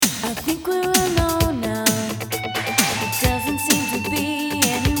think we're alone now. Doesn't seem to be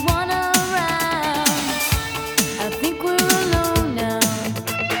anyone around. I think we're alone now.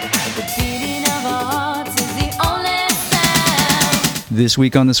 The beating of our hearts is the only sound. This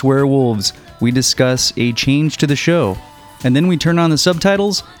week on The Swearwolves, we discuss a change to the show, and then we turn on the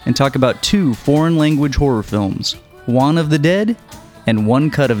subtitles and talk about 2 foreign language horror films, Juan of the Dead and One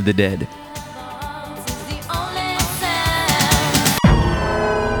Cut of the Dead.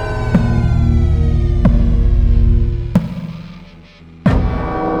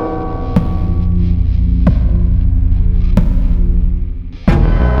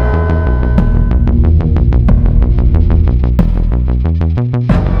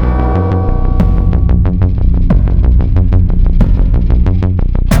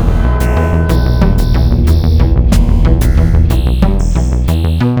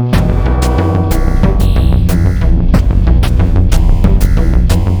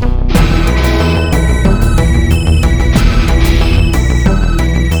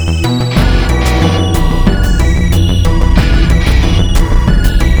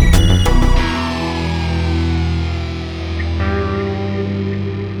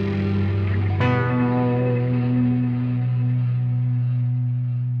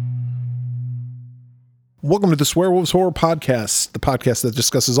 Welcome to the Swearwolves Horror Podcast, the podcast that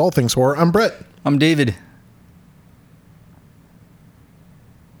discusses all things horror. I'm Brett. I'm David.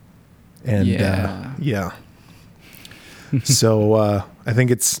 And Yeah. So I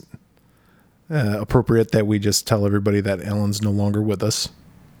think it's appropriate that we just tell everybody that Alan's no longer with us.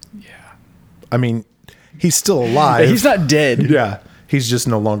 Yeah. I mean, he's still alive. He's not dead. Yeah. He's just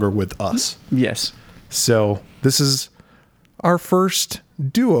no longer with us. Yes. So this is our first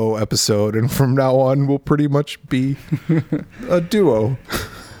duo episode, and from now on we'll pretty much be a duo.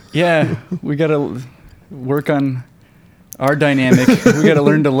 Yeah, we got to work on our dynamic. We got to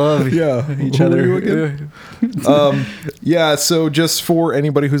learn to love each Who are other. you again? Yeah, so just for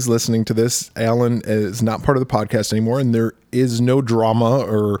anybody who's listening to this, Alan is not part of the podcast anymore, and there is no drama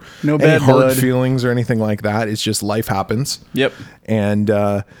or No any bad hard blood. feelings or anything like that. It's just life happens. Yep. And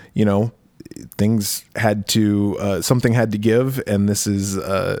things had to something had to give, and this is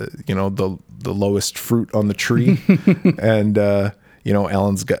the lowest fruit on the tree. And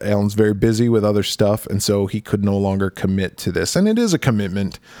Alan's very busy with other stuff, and so he could no longer commit to this, and it is a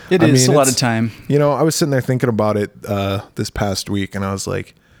commitment. It is a lot of time. I was sitting there thinking about it this past week, and I was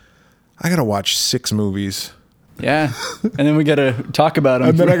like, I gotta watch 6 movies. Yeah. And then we got to talk about them.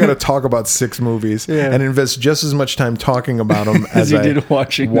 And then I got to talk about 6 movies and invest just as much time talking about them as you I did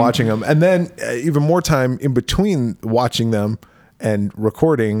watching them. And then even more time in between watching them and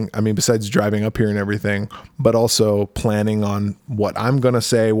recording. I mean, besides driving up here and everything, but also planning on what I'm going to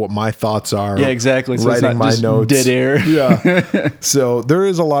say, what my thoughts are. Yeah, exactly. So writing it's not my just notes. dead air. Yeah. So there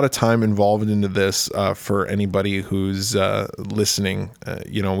is a lot of time involved into this for anybody who's listening.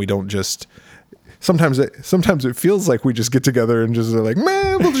 We don't just... Sometimes it feels like we just get together and just are like,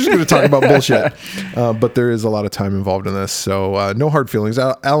 man, we're just going to talk about bullshit. But there is a lot of time involved in this. So no hard feelings.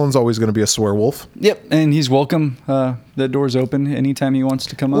 Alan's always going to be a swear wolf. Yep. And he's welcome. The door's open anytime he wants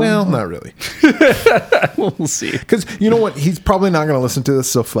to come on. Well, not really. We'll see. Because you know what? He's probably not going to listen to this.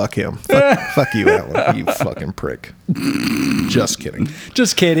 So fuck him. Fuck you, Alan. You fucking prick. Just kidding.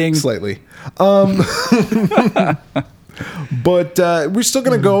 Just kidding. Slightly. But we're still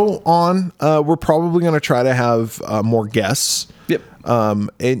going to go on. We're probably going to try to have more guests. Yep.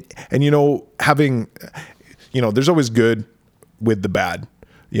 And having, there's always good with the bad.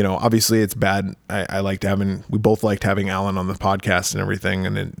 Obviously it's bad. We both liked having Alan on the podcast and everything.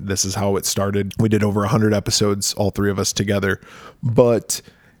 And this is how it started. We did over 100 episodes, all 3 of us together. But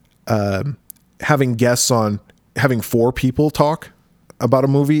having guests on, having 4 people talk about a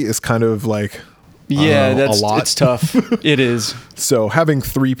movie is kind of like... Yeah, a lot. It's tough. It is. So having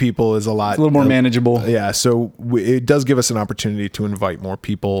 3 people is a lot. It's a little more manageable. Yeah. So it does give us an opportunity to invite more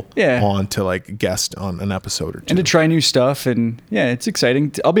people on to guest on an episode or 2. And to try new stuff. And yeah, it's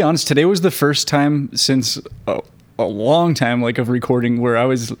exciting. I'll be honest. Today was the first time since a long time, of recording where I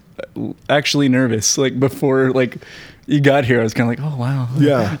was actually nervous. Before, you got here, I was kind of like, oh, wow.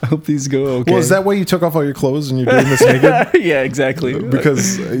 Yeah. I hope these go okay. Well, is that why you took off all your clothes and you're doing this naked? Yeah, exactly.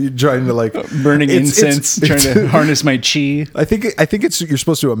 Because you're trying to burning incense, trying to harness my chi. I think it's you're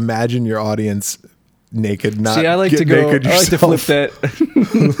supposed to imagine your audience naked, not See, I like get to go. naked I like to flip yourself.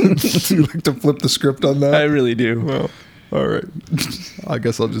 that. You like to flip the script on that? I really do. Well, all right. I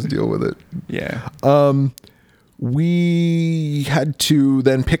guess I'll just deal with it. Yeah. We had to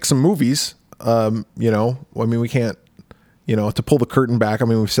then pick some movies. We can't, to pull the curtain back. I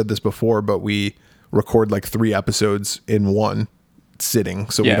mean, we've said this before, but we record 3 episodes in one sitting,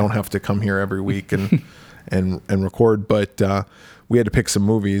 so we Yeah. don't have to come here every week and and record. But we had to pick some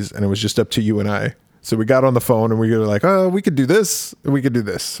movies, and it was just up to you and I. So we got on the phone and we were like, oh, we could do this, we could do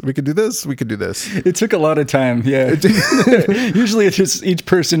this, we could do this, we could do this. It took a lot of time. Yeah. Usually it's just each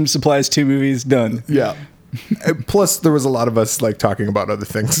person supplies 2 movies, done. Yeah. And plus, there was a lot of us like talking about other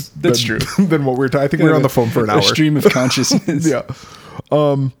things. That's true. Than what we were talking. I think we were on the phone for an hour. A stream of consciousness. Yeah.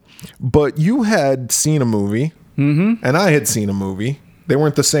 But you had seen a movie, and I had seen a movie. They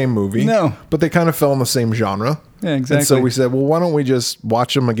weren't the same movie. No. But they kind of fell in the same genre. Yeah, exactly. And so we said, well, why don't we just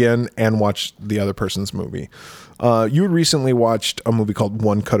watch them again and watch the other person's movie? You had recently watched a movie called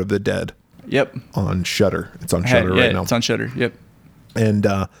One Cut of the Dead. Yep. On Shudder. It's on Shudder right now. It's on Shudder. Yep.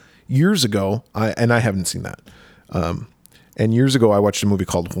 And years ago, I haven't seen that. And years ago, I watched a movie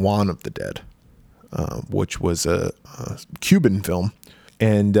called Juan of the Dead, which was a Cuban film.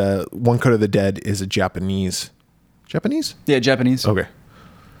 And One Cut of the Dead is a Japanese. Yeah, Japanese. Okay.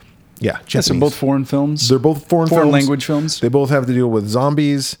 Yeah, Japanese. Yes, they're both foreign films. They're both foreign films. language films. They both have to deal with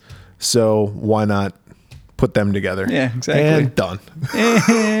zombies. So why not put them together? Yeah, exactly. And done.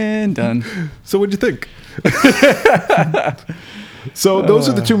 And done. So what'd you think? So those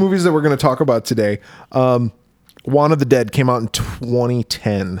are the 2 movies that we're going to talk about today. Juan of the Dead came out in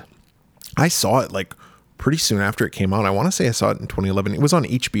 2010. I saw it like pretty soon after it came out. I want to say I saw it in 2011. It was on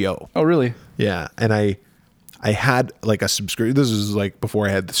HBO. Oh, really? Yeah. And I had like a subscription. This was like before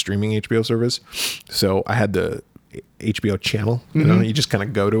I had the streaming HBO service. So I had the HBO channel. You know, you just kind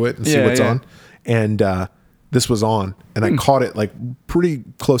of go to it and see what's on. And this was on. And I caught it like pretty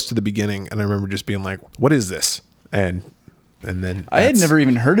close to the beginning. And I remember just being like, what is this? And then I had never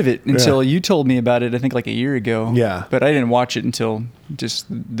even heard of it until you told me about it, I think like a year ago. Yeah. But I didn't watch it until just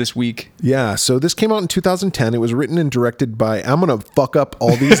this week. Yeah, so this came out in 2010. It was written and directed by, I'm going to fuck up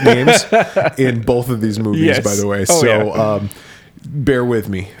all these names in both of these movies, Yes. by the way. Oh, so yeah. bear with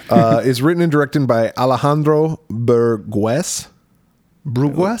me. It's written and directed by Alejandro Burgues.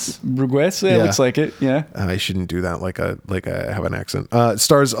 Brugues? Brugues? Yeah, Yeah. looks like it. Yeah. I shouldn't do that like I have an accent. It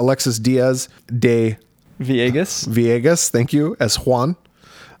stars Alexis Diaz de Viegas. thank you, as Juan.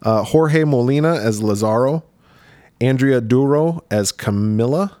 Jorge Molina as Lazaro. Andrea Duro as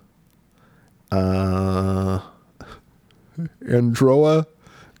Camilla. Androa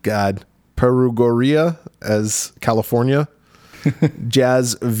Perugoria as California.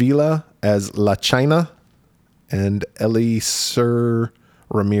 Jazz Vila as La China. And Elisir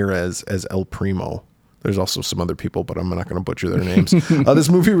Ramirez as El Primo. There's also some other people, but I'm not going to butcher their names. This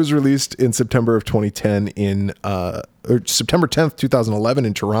movie was released in September of 2010 or September 10th, 2011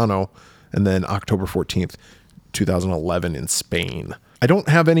 in Toronto, and then October 14th, 2011 in Spain. I don't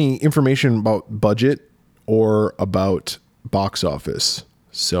have any information about budget or about box office,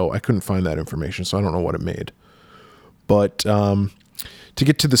 so I couldn't find that information, so I don't know what it made. But to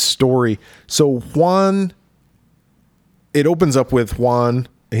get to the story, so Juan, it opens up with Juan.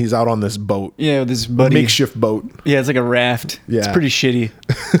 He's out on this boat. Yeah, this buddy. Makeshift boat. Yeah, it's like a raft. Yeah. It's pretty shitty.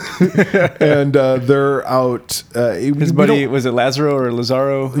 And they're out. His buddy, was it Lazaro or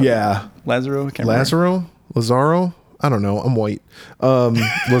Lazaro? Yeah. Lazaro? I can't remember. Lazaro? I don't know. I'm white.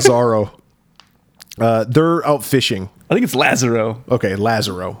 Lazaro. They're out fishing. I think it's Lazaro. Okay,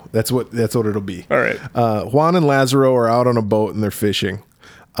 Lazaro. That's what it'll be. All right. Juan and Lazaro are out on a boat and they're fishing.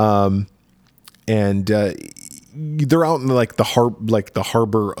 And they're out in the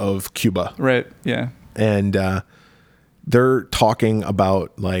harbor of Cuba. Right. Yeah. And they're talking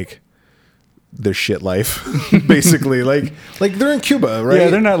about like their shit life, basically. like they're in Cuba, right? Yeah,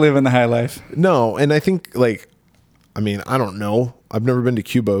 they're not living the high life. No, and I think I don't know. I've never been to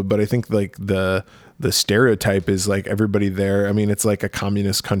Cuba, but I think like the stereotype is like everybody there. I mean, it's like a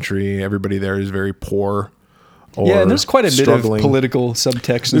communist country. Everybody there is very poor. Yeah, and there's quite a struggling. bit of political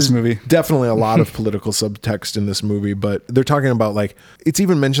subtext in this movie. Definitely a lot of political subtext in this movie, but they're talking about like, it's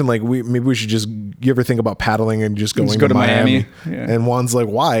even mentioned like maybe we should just, you ever think about paddling and just going go to to Miami? Yeah. And Juan's like,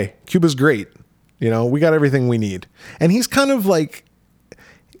 why? Cuba's great. You know, we got everything we need. And he's kind of like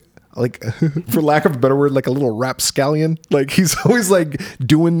for lack of a better word, like a little rapscallion. Like he's always like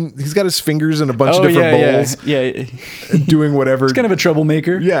he's got his fingers in a bunch of different bowls. Yeah. Doing whatever. He's kind of a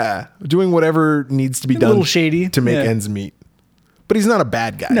troublemaker. Yeah. Doing whatever needs to be done. A little shady. To make Yeah. ends meet. But he's not a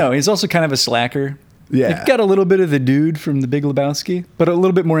bad guy. No, he's also kind of a slacker. Yeah. He's got a little bit of the dude from The Big Lebowski, but a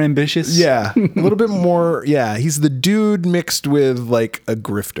little bit more ambitious. Yeah. A little bit more. Yeah. He's the dude mixed with like a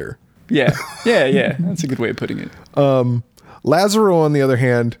grifter. Yeah. That's a good way of putting it. Lazaro, on the other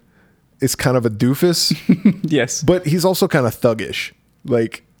hand, is kind of a doofus, Yes. but he's also kind of thuggish.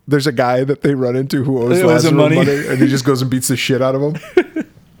 Like there's a guy that they run into who owes Who owes Lazaro him money. money and he just goes and beats the shit out of him.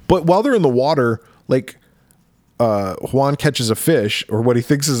 But while they're in the water, like Juan catches a fish, or what he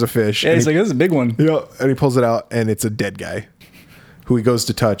thinks is a fish. Yeah, he's like, "This is a big one." Yeah, and he pulls it out, and it's a dead guy who he goes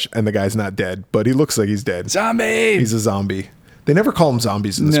to touch, and the guy's not dead, but he looks like he's dead. Zombie. He's a zombie. They never call them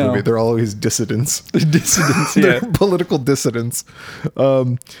zombies in this No. movie. They're always dissidents. Dissidents. They're Yeah. political dissidents.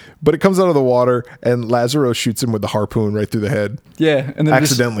 But it comes out of the water, and Lazaro shoots him with the harpoon right through the head. Yeah. And then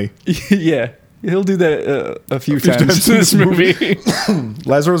Accidentally. yeah. He'll do that a few times in this movie.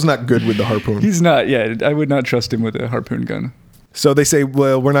 Lazaro's not good with the harpoon. He's not. Yeah. I would not trust him with a harpoon gun. So they say,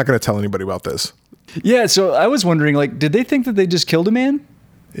 well, we're not going to tell anybody about this. Yeah. So I was wondering, like, did they think that they just killed a man?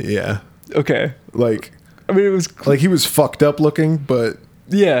 Yeah. Okay. Like, I mean, it was. like he was fucked up looking, but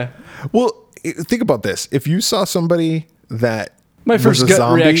Yeah. well, think about this. If you saw somebody that My was first a gut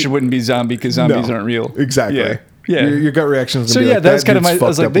zombie- reaction wouldn't be zombie because zombies No, aren't real. Exactly. Yeah. Yeah. Your gut reaction is So going to be yeah, like, that was kind of my. dude's I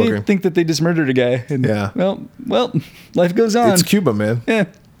was fucked like, up they looking. think that they just murdered a guy. And, Yeah. Well, life goes on. It's Cuba, man. Yeah.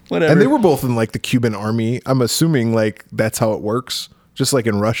 Whatever. And they were both in like the Cuban army. I'm assuming like that's how it works, just like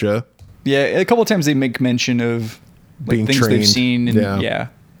in Russia. Yeah. A couple of times they make mention of like, Being things trained. they've seen. And, Yeah. yeah.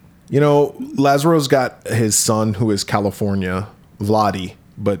 You know, Lazaro's got his son who is California, Vladi,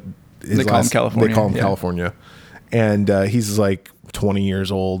 but They call him California, They call him yeah. California, and he's like 20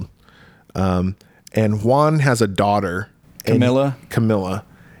 years old. And Juan has a daughter, and Camilla,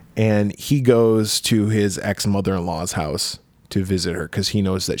 and he goes to his ex-mother-in-law's house to visit her because he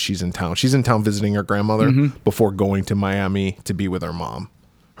knows that she's in town. She's in town visiting her grandmother Mm-hmm. before going to Miami to be with her mom.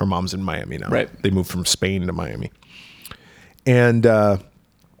 Her mom's in Miami now. Right. They moved from Spain to Miami. And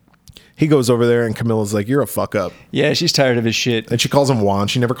he goes over there, and Camilla's like, "You're a fuck up." Yeah. She's tired of his shit. And she calls him Juan.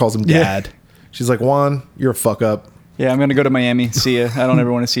 She never calls him Yeah. Dad. She's like, "Juan, you're a fuck up. Yeah. I'm going to go to Miami. See ya. I don't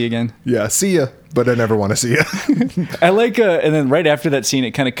ever want to see you again. Yeah, see ya, but I never want to see ya." I like, and then right after that scene,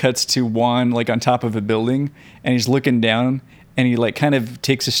 it kind of cuts to Juan like on top of a building, and he's looking down, and he like kind of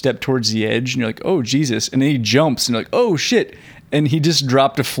takes a step towards the edge, and you're like, "Oh Jesus!" And then he jumps, and you're like, "Oh shit!" And he just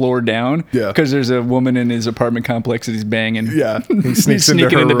dropped a floor down, Yeah. because there's a woman in his apartment complex that he's banging. Yeah, he He's sneaks sneaking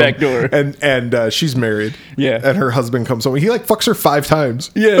into her in the room. back door. and she's married. Yeah. and her husband comes home. He like fucks her 5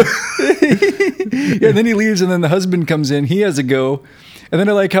 times. Yeah. Yeah, and then he leaves, and then the husband comes in. He has a go. And then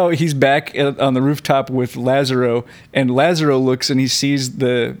I like how he's back on the rooftop with Lazaro, and Lazaro looks and he sees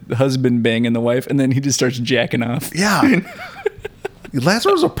the husband banging the wife, and then he just starts jacking off. Yeah,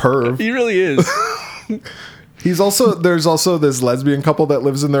 Lazaro's a perv. He really is. There's also this lesbian couple that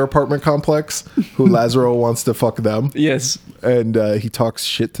lives in their apartment complex who Lazaro wants to fuck them, Yes. and he talks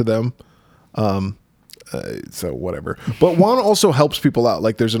shit to them. So whatever. But Juan also helps people out.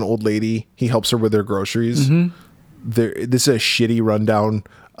 Like there's an old lady. He helps her with their groceries. This is a shitty rundown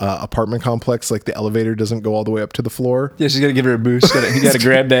apartment complex. Like the elevator doesn't go all the way up to the floor. Yeah, she's got to give her a boost. You got to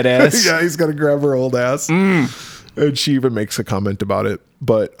grab that ass. Yeah, he's got to grab her old ass. And she even makes a comment about it.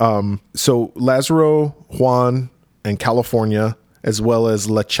 But so Lazaro, Juan, and California, as well as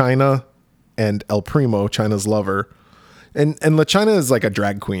La China and El Primo, China's lover. And La China is like a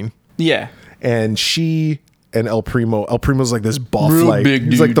drag queen. Yeah. And she and Primo's like this buff, Real like big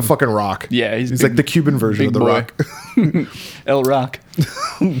he's like dude. the fucking Rock. Yeah, he's big- like the Cuban version of big the boy. Rock. El Rock.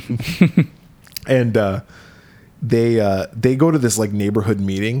 And they go to this like neighborhood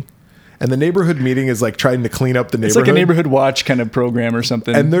meeting, and the neighborhood meeting is like trying to clean up the neighborhood. It's like a neighborhood watch kind of program or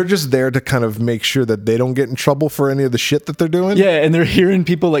something. And they're just there to kind of make sure that they don't get in trouble for any of the shit that they're doing. yeah, and they're hearing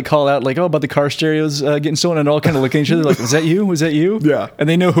people like call out like, "Oh, about the car stereos getting stolen," and all kind of looking at each other like, "Was that you? Was that you?" Yeah. And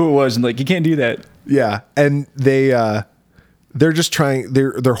they know who it was, and like, you can't do that. Yeah. And they're just trying.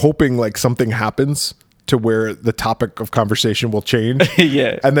 They're hoping like something happens to where the topic of conversation will change.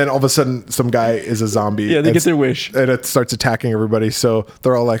 Yeah. And then all of a sudden, some guy is a zombie. Yeah, they and get their wish. and it starts attacking everybody. So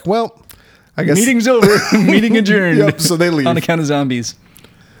they're all like, "Well, I guess Meeting's over. Meeting adjourned. Yep, so they leave. on account of zombies.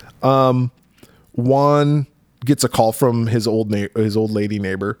 Juan gets a call from his old lady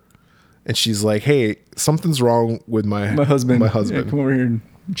neighbor, and she's like, "Hey, something's wrong with my husband. My Yeah, husband." come over here and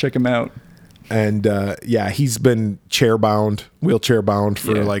check him out. And he's been wheelchair bound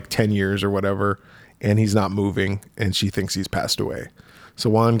for Yeah. like 10 years or whatever, and he's not moving, and she thinks he's passed away. So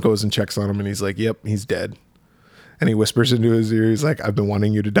Juan goes and checks on him, and he's like, "Yep, he's dead." And he whispers into his ear, he's like, "I've been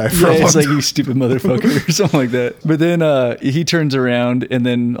wanting you to die for a Yeah, long it's like, time." "You stupid motherfucker," or something like that. But then he turns around, and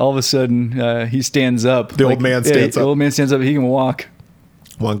then all of a sudden he stands up. The old man stands The up. old man stands up. He can walk.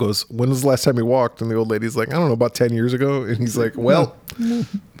 Juan goes, "When was the last time he walked?" And the old lady's like, "I don't know, about 10 years ago." And he's like, "Well,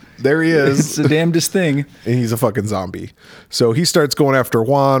 there he It's is." the damnedest thing. And he's a fucking zombie. So he starts going after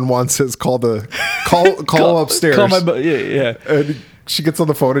Juan. Juan says, call upstairs. Call my yeah. And she gets on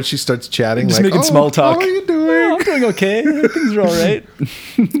the phone and she starts chatting. Just like, making small talk. How are you doing? Yeah, I'm doing okay. Things are all right.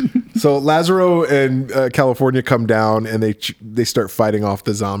 So Lazaro and California come down, and they start fighting off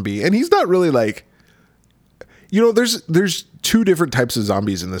the zombie. And he's not really like, there's two different types of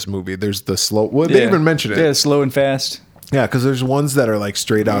zombies in this movie. There's the slow. Well, they even mention it. Yeah, slow and fast. Yeah, because there's ones that are like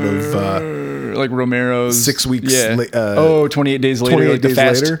straight out of like Romero's 6 weeks. Yeah. 28 days later. 28 like the days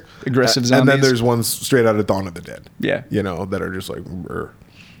fast, later, aggressive zombies. and then there's ones straight out of Dawn of the Dead. Yeah, that are just like.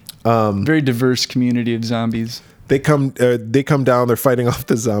 very diverse community of zombies. They come down. They're fighting off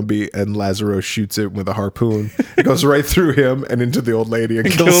the zombie, and Lazaro shoots it with a harpoon. It goes right through him and into the old lady and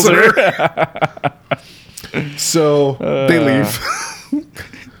kills her. So they leave.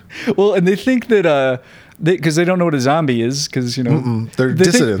 Well, and they think that because they don't know what a zombie is, because they're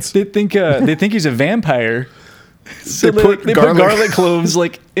dissidents. They think he's a vampire. So They put put garlic cloves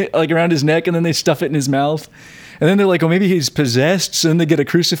like around his neck, and then they stuff it in his mouth. And then they're like, oh, maybe he's possessed. So then they get a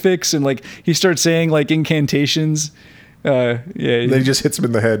crucifix, and like he starts saying like incantations. Then he just hits him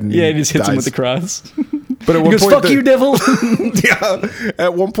in the head. And he just hits him dies. with the cross. But at he one goes, point, "Fuck you, devil!" Yeah.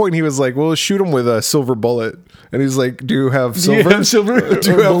 At one point, he was like, "Well, shoot him with a silver bullet." And he's like, "Do you have silver?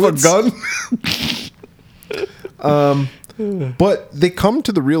 Do you have bullets? a gun?" But they come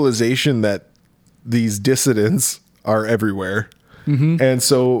to the realization that these dissidents are everywhere, and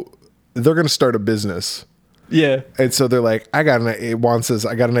so they're going to start a business. Yeah. And so they're like, Juan says,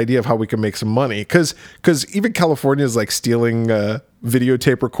 I got an idea of how we can make some money. Cause even California is like stealing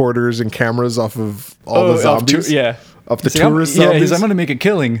videotape recorders and cameras off of all the zombies. Off the tourist zombies. I'm going to make a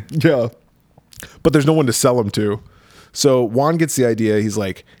killing. Yeah. But there's no one to sell them to. So Juan gets the idea. He's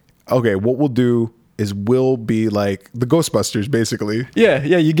like, okay, what we'll do is we'll be like the Ghostbusters, basically. Yeah.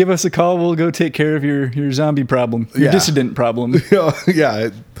 You give us a call. We'll go take care of your zombie problem, your dissident problem.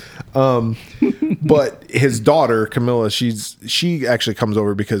 Yeah. But his daughter Camilla, she actually comes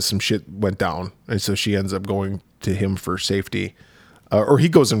over because some shit went down, and so she ends up going to him for safety, or he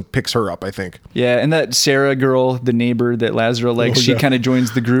goes and picks her up, I think. Yeah, and that Sarah girl, the neighbor that Lazaro likes, she kind of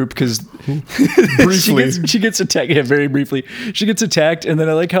joins the group because briefly she gets attacked. Yeah, very briefly, she gets attacked, and then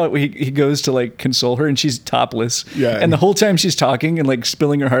I like how he goes to like console her, and she's topless. Yeah, and the whole time she's talking and like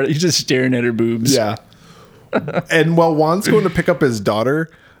spilling her heart, he's just staring at her boobs. Yeah. And while Juan's going to pick up his daughter,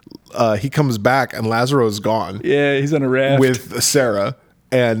 he comes back and Lazaro's gone. Yeah, he's on a raft with Sarah,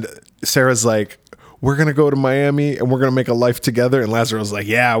 and Sarah's like, we're gonna go to Miami and we're gonna make a life together. And Lazaro's like,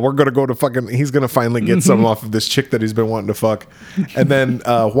 yeah, we're gonna go to he's gonna finally get some off of this chick that he's been wanting to fuck. And then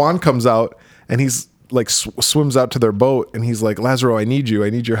Juan comes out and he's like swims out to their boat, and he's like, Lazaro, I need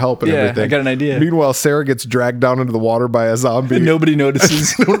your help and everything. I got an idea. Meanwhile, Sarah gets dragged down into the water by a zombie. And nobody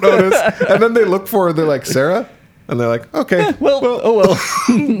notices. They don't notice. And then they look for her. They're like, Sarah? And they're like, okay, well.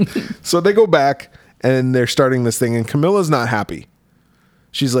 So they go back and they're starting this thing, and Camilla's not happy.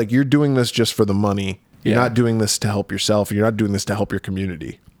 She's like, you're doing this just for the money. You're not doing this to help yourself. You're not doing this to help your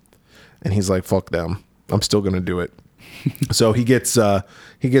community. And he's like, fuck them. I'm still going to do it. So he gets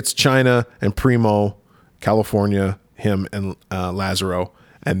China and Primo, California, him and Lazaro,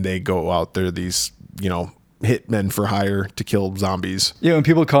 and they go out there, these, hitmen for hire to kill zombies. Yeah, when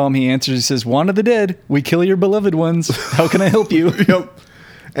people call him, he answers, he says, Juan of the Dead, we kill your beloved ones. How can I help you? Yep.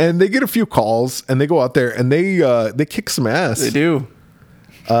 And they get a few calls, and they go out there, and they kick some ass. They do.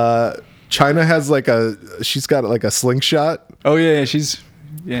 China has she's got like a slingshot. Oh yeah, she's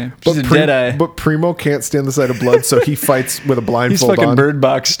a Deadeye. But Primo can't stand the sight of blood, so he fights with a blindfold on. He's fucking Bird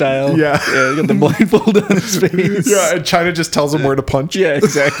Box style. Yeah. He got the blindfold on his face. Yeah, and China just tells him where to punch. Yeah,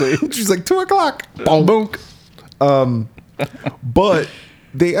 exactly. She's like, 2:00. Bonk. But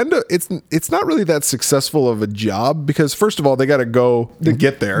they end up, it's not really that successful of a job, because first of all, they got to go to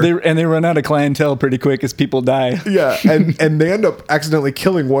get there. They run out of clientele pretty quick as people die. Yeah, and they end up accidentally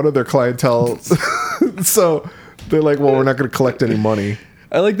killing one of their clientele. So they're like, well, we're not going to collect any money.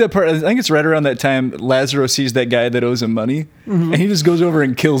 I like that part. I think it's right around that time Lazaro sees that guy that owes him money, and he just goes over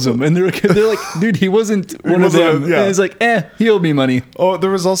and kills him. And they're like, dude, he wasn't one of them. Yeah. And he's like, he owed me money. Oh,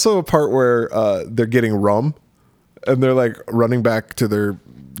 there was also a part where they're getting rum, and they're like running back to their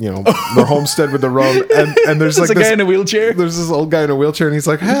their homestead with the rum, and there's like a guy in a wheelchair. There's this old guy in a wheelchair, and he's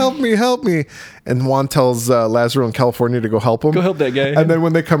like, help me. And Juan tells Lazaro in California to go help him. Go help that guy. And then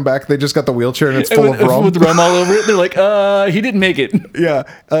when they come back, they just got the wheelchair, and it's full of rum. With rum all over it. They're like, he didn't make it. Yeah.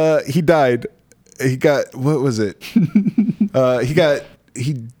 He died. He got, what was it?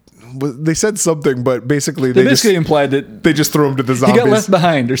 They said something, but basically they basically implied that they just threw him to the zombies. He got left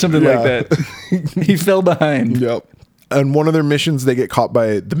behind or something like that. He fell behind. Yep. And one of their missions, they get caught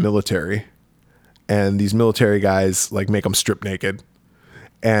by the military, and these military guys like make them strip naked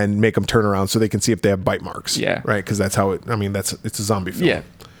and make them turn around so they can see if they have bite marks. Yeah. Right. Cause that's how it's a zombie film. Yeah.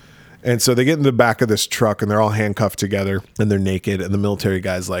 And so they get in the back of this truck, and they're all handcuffed together, and they're naked. And the military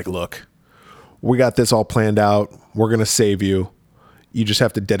guy's like, look, we got this all planned out. We're going to save you. you just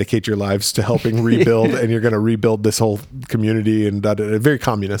have to dedicate your lives to helping rebuild, and you're going to rebuild this whole community, and very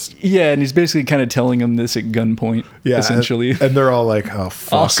communist. Yeah, and he's basically kind of telling them this at gunpoint, essentially. And they're all like, oh,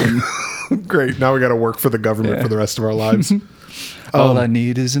 fuck. Awesome. Great. Now we got to work for the government for the rest of our lives. All I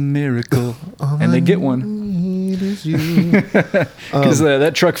need is a miracle. And they get one. Because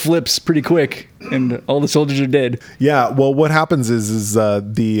that truck flips pretty quick, and all the soldiers are dead. Yeah, well, what happens is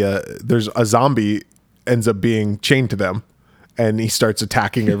there's a zombie ends up being chained to them, and he starts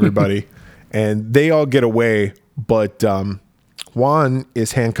attacking everybody, and they all get away, but Juan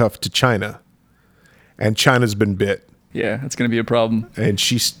is handcuffed to China, and China's been bit, Yeah, that's going to be a problem. and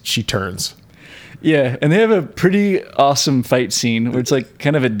she turns. Yeah, and they have a pretty awesome fight scene where it's like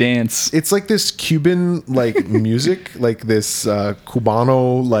kind of a dance. It's like this Cuban like music, like this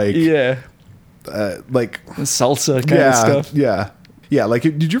Cubano like like Salsa kind of stuff. Yeah. Like,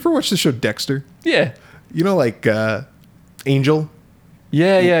 did you ever watch the show Dexter? Yeah. You know, like Angel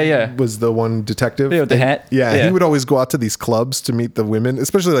Yeah. was the one detective. Yeah, with the hat. Yeah, he would always go out to these clubs to meet the women,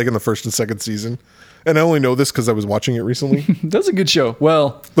 especially like in the first and second season. And I only know this because I was watching it recently. That's a good show.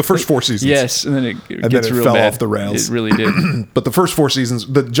 Well, The first 4 seasons. yes, and then it And gets then it real fell bad. off the rails. It really did. But the first 4 seasons,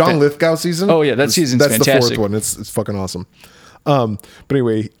 the John Lithgow season. Oh, yeah, that season's that's fantastic. the 4th one. It's fucking awesome. But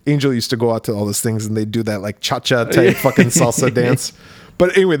anyway, Angel used to go out to all those things, and they do that like cha-cha type fucking salsa dance.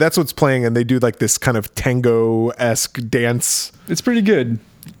 But anyway, that's what's playing, and they do like this kind of tango-esque dance It's pretty good.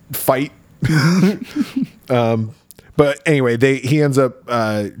 fight. But anyway,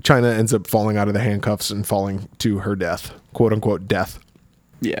 China ends up falling out of the handcuffs and falling to her death, quote unquote death.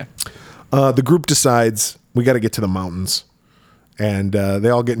 Yeah. The group decides we got to get to the mountains, and they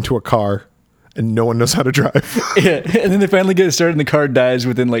all get into a car, and no one knows how to drive. Yeah, and then they finally get it started, and the car dies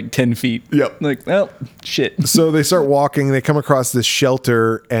within like 10 feet. Yep. Like, well, shit. So they start walking. They come across this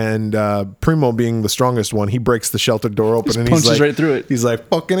shelter, and Primo, being the strongest one, he breaks the shelter door open, and punches he's like, right through it. He's like,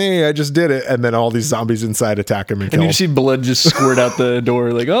 "Fucking A, I just did it!" And then all these zombies inside attack him and kill And you him. see blood just squirt out the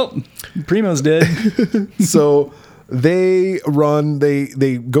door. Like, oh, Primo's dead. So they run, they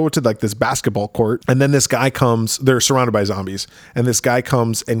go to like this basketball court, and then this guy comes. They're surrounded by zombies, and this guy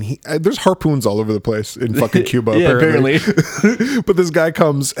comes, and there's harpoons all over the place in fucking Cuba. Yeah, apparently. But this guy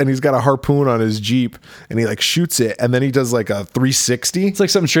comes, and he's got a harpoon on his Jeep, and he like shoots it, and then he does like a 360. It's like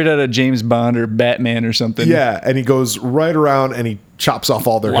something straight out of James Bond or Batman or something. Yeah, and he goes right around, and he chops off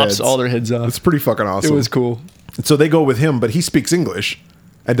all their Lops heads. all their heads off. It's pretty fucking awesome. It was cool. So they go with him, but he speaks English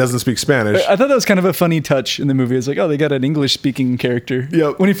and doesn't speak Spanish. I thought that was kind of a funny touch in the movie. It's like, oh, they got an English speaking character.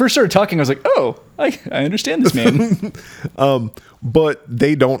 Yep. When he first started talking, I was like, oh, I understand this man. But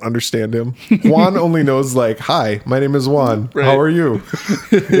they don't understand him. Juan only knows like, "Hi, my name is Juan. Right. How are you?"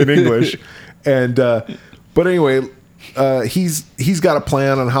 in English. And but anyway, he's got a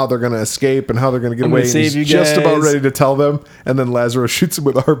plan on how they're going to escape and how they're going to get I'm away. gonna And save he's you just about guys. ready to tell them, and then Lazaro shoots him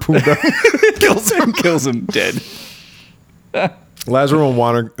with a harpoon gun. Kills him dead. Lazaro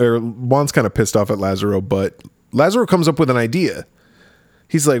and Juan's kind of pissed off at Lazaro, but Lazaro comes up with an idea.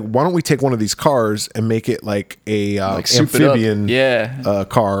 He's like, "Why don't we take one of these cars and make it like a soup it up. amphibian Yeah.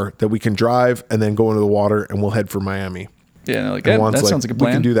 car that we can drive and then go into the water, and we'll head for Miami." Yeah, no, like And that, Juan's that sounds like a "We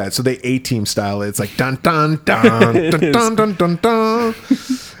plan. can do that." So they A-team style it. It's like dun dun dun It dun, is. dun dun dun dun.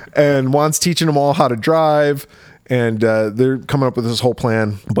 And Juan's teaching them all how to drive, and they're coming up with this whole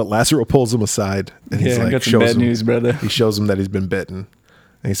plan. But Lazaro pulls him aside, and he's Yeah, I like, got some shows bad him- news, brother. He shows him that he's been bitten,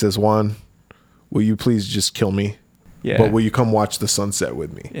 and he says, "Juan, will you please just kill me? Yeah. But will you come watch the sunset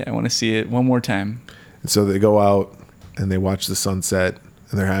with me?" Yeah, I want to see it one more time. And so they go out and they watch the sunset,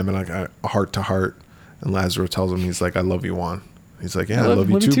 and they're having like a heart to heart. And Lazaro tells him, he's like, "I love you, Juan." He's like, "Yeah, I love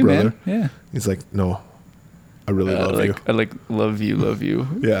you too, brother." man. Yeah. He's like, "No, I really love you." I like love you.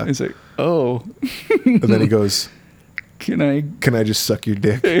 Yeah. It's like, oh, And then he goes, can I just suck your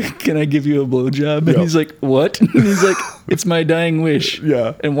dick?" can I give you a blowjob? And Yeah. he's like, what? And he's like, it's my dying wish.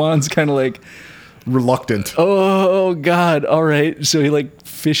 Yeah. And Juan's kind of like, Reluctant. oh God, all right. So he like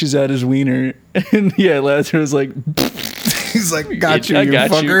fishes out his wiener, and yeah, Lazaro's like, He's like, "Got you, I you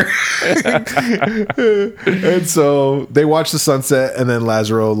got you." fucker." And so they watch the sunset, and then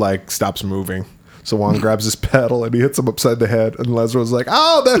Lazaro like stops moving. So Juan grabs his paddle and he hits him upside the head, and Lazaro's like,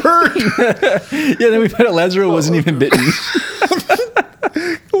 "Oh, that hurt." yeah. Then we found out Lazaro wasn't even bitten.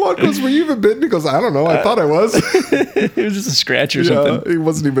 Juan goes, "Were you even bitten?" He goes, "I don't know. I thought I was." It was just a scratch or something. He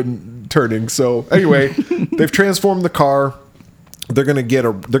wasn't even turning. So anyway, they've transformed the car. They're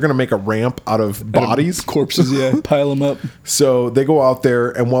gonna make a ramp out of bodies. Corpses, yeah. Pile them up. So they go out there,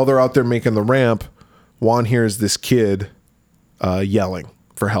 and while they're out there making the ramp, Juan hears this kid yelling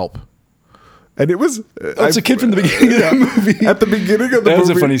for help. And it was It's a kid from the beginning of that movie. At the beginning of the movie, That was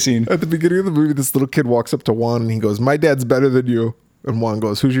a funny scene. At the beginning of the movie, this little kid walks up to Juan and he goes, "My dad's better than you." And Juan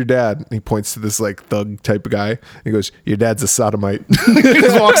goes, "Who's your dad?" And he points to this like thug type of guy. He goes, "Your dad's a sodomite." He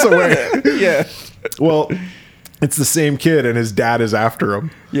just walks away. Yeah. Well, it's the same kid, and his dad is after him.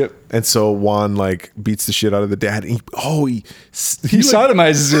 Yep. And so Juan like beats the shit out of the dad. And he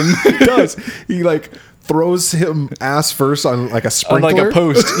sodomizes him. He does. He like throws him ass first on like a On sprinkler. like a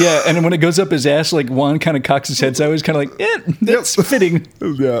post. Yeah. And when it goes up his ass, like Juan kind of cocks his head sideways, kind of like, that's fitting.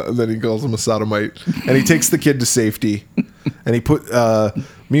 Yeah, and then he calls him a sodomite, and he takes the kid to safety, and he put.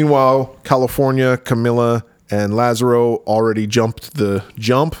 Meanwhile, California, Camilla, and Lazaro already jumped the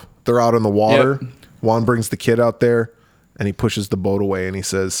jump. They're out in the water. Yep. Juan brings the kid out there, and he pushes the boat away, and he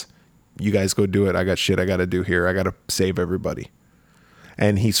says, "You guys go do it. I got shit I got to do here. I got to save everybody."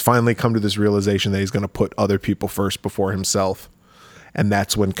 And he's finally come to this realization that he's going to put other people first before himself. And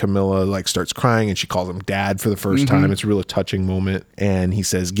that's when Camilla like starts crying, and she calls him dad for the first time. It's a really touching moment. And he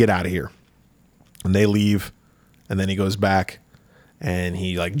says, "Get out of here." And they leave. And then he goes back and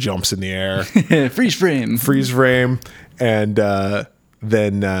he like jumps in the air. Freeze frame. And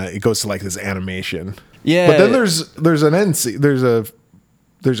then it goes to like this animation. Yeah. But then there's an end scene. There's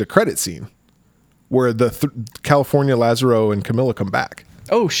a credit scene where the California, Lazaro, and Camilla come back.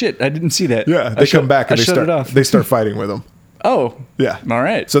 Oh shit! I didn't see that. Yeah, they come back and I they start fighting with them. Oh, Yeah. All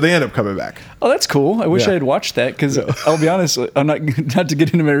right. So they end up coming back. Oh, that's cool. I wish Yeah. I had watched that because I'll be honest, I'm not to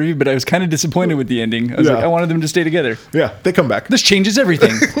get into my review, but I was kind of disappointed with the ending. I was Yeah. like, I wanted them to stay together. Yeah, they come back. This changes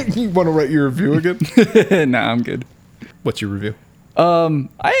everything. You want to write your review again? Nah, I'm good. What's your review?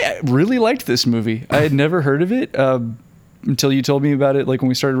 I really liked this movie. I had never heard of it until you told me about it, like when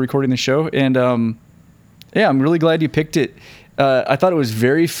we started recording the show. And yeah, I'm really glad you picked it. I thought it was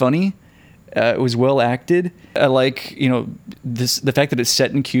very funny. It was well acted. I like, the fact that it's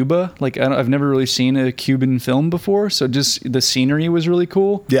set in Cuba. Like I've never really seen a Cuban film before, so just the scenery was really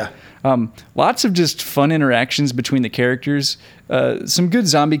cool. Yeah. Lots of just fun interactions between the characters. Some good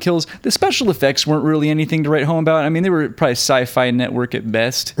zombie kills. The special effects weren't really anything to write home about. I mean, they were probably Sci-Fi Network at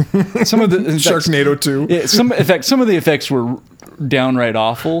best. Some of the Sharknado 2. Yeah, some of the effects were downright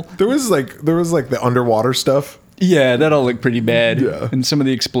awful. There was like the underwater stuff. Yeah, that all looked pretty bad. Yeah. And some of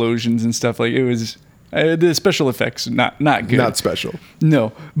the explosions and stuff, like it was the special effects not good. Not special.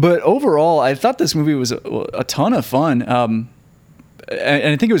 No, but overall, I thought this movie was a ton of fun. And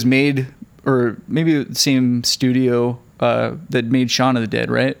I think it was made, or maybe the same studio that made Shaun of the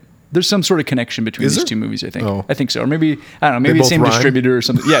Dead, right? There's some sort of connection between these two movies, I think. Oh. I think so. Or maybe, I don't know, maybe the same distributor or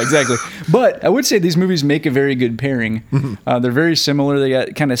something. Yeah, exactly. But I would say these movies make a very good pairing. They're very similar. They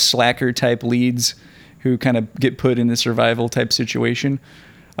got kind of slacker type leads who kind of get put in the survival type situation.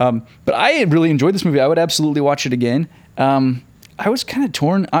 But I really enjoyed this movie. I would absolutely watch it again. I was kind of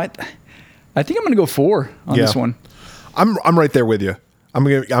torn. I think I'm going to go 4 on this one. I'm right there with you.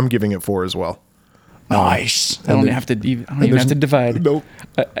 I'm giving it 4 as well. Nice. I don't even have to divide. Nope.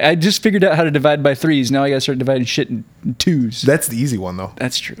 I just figured out how to divide by 3s. Now I got to start dividing shit in 2s. That's the easy one though.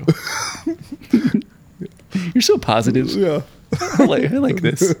 That's true. You're so positive. Yeah. I like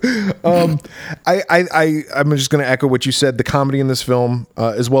this. I'm just going to echo what you said. The comedy in this film,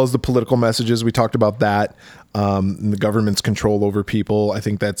 as well as the political messages, we talked about that. And the government's control over people. I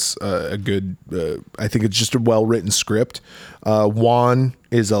think that's a good. I think it's just a well written script. Juan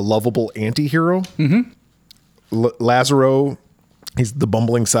is a lovable anti-hero. Lazaro, he's the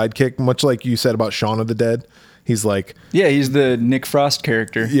bumbling sidekick, much like you said about Shaun of the Dead. He's like, yeah, he's the Nick Frost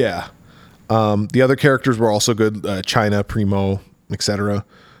character. Yeah. The other characters were also good. China, Primo, etc.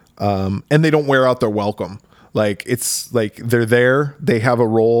 And they don't wear out their welcome. Like it's like they're there, they have a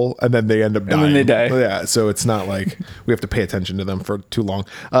role, and then they end up dying. And then they die. Yeah. So it's not like we have to pay attention to them for too long.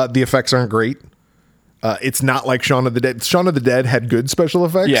 The effects aren't great. It's not like Shaun of the Dead. Shaun of the Dead had good special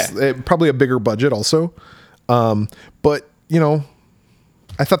effects. Yeah. Probably a bigger budget also. But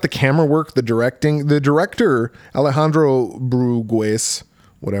I thought the camera work, the director, Alejandro Brugues,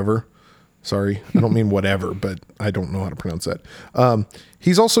 whatever. Sorry, I don't mean whatever, but I don't know how to pronounce that.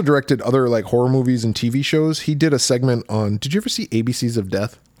 He's also directed other like horror movies and TV shows. He did a segment on, did you ever see ABCs of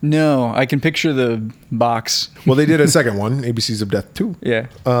Death? No, I can picture the box. Well, they did a second one, ABCs of Death 2. Yeah.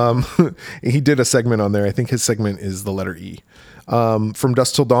 He did a segment on there. I think his segment is the letter E. From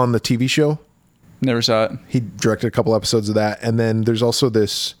Dusk Till Dawn, the TV show. Never saw it. He directed a couple episodes of that. And then there's also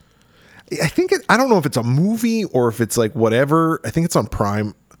this, I don't know if it's a movie or if it's like whatever. I think it's on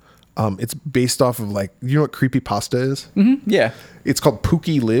Prime. It's based off of like, you know what creepypasta is? Mm-hmm. Yeah. It's called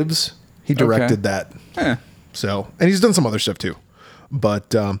Pookie Lives. He directed that. So, and he's done some other stuff too.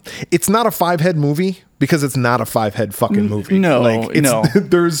 But it's not a 5-head movie because it's not a 5-head fucking movie. No, like, no.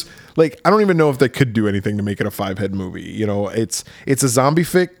 There's like, I don't even know if they could do anything to make it a 5-head movie. You know, it's a zombie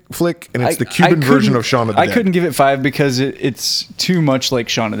flick, and it's the Cuban version of Shaun of the Dead. I couldn't give it 5 because it's too much like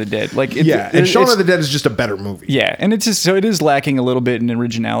Shaun of the Dead. Like, and Shaun of the Dead is just a better movie. Yeah, and it's just, so it is lacking a little bit in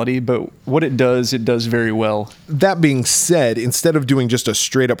originality, but what it does very well. That being said, instead of doing just a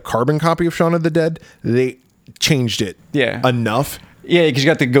straight up carbon copy of Shaun of the Dead, they changed it enough. Yeah, because you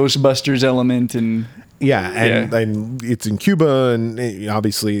got the Ghostbusters element and and it's in Cuba and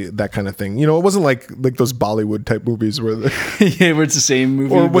obviously that kind of thing. You know, it wasn't like those Bollywood type movies where where it's the same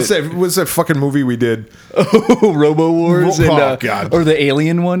movie. Or what's that fucking movie we did? Oh, Robo Wars God. Or the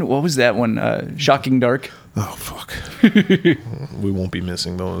Alien one. What was that one? Shocking Dark. Oh fuck. We won't be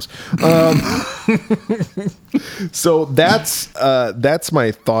missing those. So that's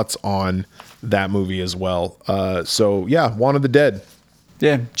my thoughts on that movie as well. So yeah, Juan of the Dead.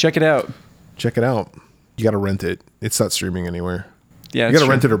 Yeah, check it out. Check it out. You got to rent it. It's not streaming anywhere. Yeah, you got to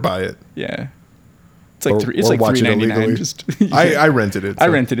rent it or buy it. Yeah, it's like $3.99. Just I rented it. So I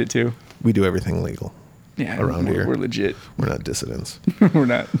rented it too. We do everything legal. Yeah, around here we're legit. We're not dissidents. We're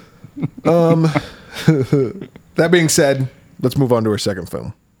not. That being said, let's move on to our second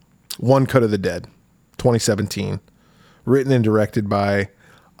film, One Cut of the Dead, 2017, written and directed by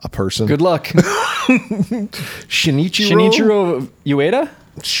a person. Good luck. Shinichiro Ueda.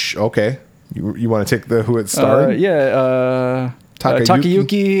 Okay. You want to take who it starred?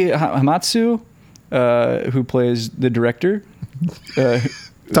 Takayuki Hamatsu, who plays the director.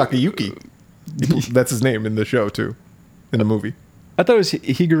 Takayuki. That's his name in the show too, in the movie. I thought it was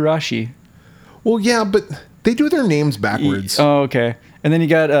Higurashi. Well, yeah, but they do their names backwards. Oh, okay. And then you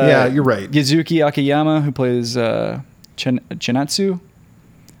got you're right. Yuzuki Akiyama, who plays Chinatsu.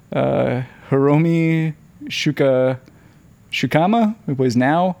 Hiromi Shukama, who plays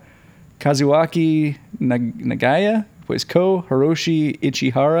Now. Kazuaki Nagaya, who plays Ko. Hiroshi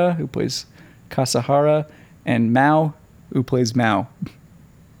Ichihara, who plays Kasahara. And Mao, who plays Mao.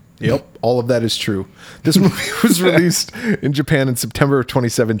 Yep, all of that is true. This movie was released in Japan in September of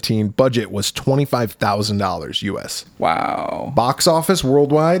 2017. Budget was $25,000 US. Wow. Box office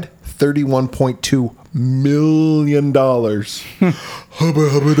worldwide, $31.2 million. Millions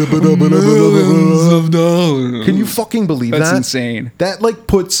of dollars. Can you fucking believe that? That's insane. That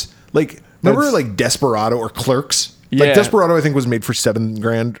puts remember Desperado or Clerks? Yeah. Like Desperado, I think was made for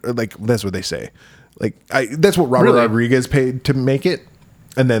 $7,000. Like that's what they say. That's what Robert Rodriguez paid to make it.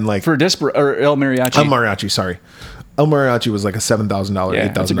 And then for or El Mariachi. El Mariachi, sorry. El Mariachi was like a $7,000,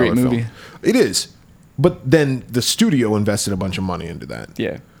 $8,000 that's a great movie. film. It is. But then the studio invested a bunch of money into that.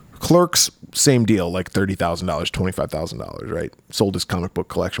 Yeah. Clerks, same deal, like $30,000, $25,000, right? Sold his comic book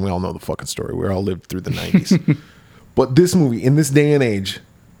collection. We all know the fucking story. We all lived through the 90s. But this movie, in this day and age,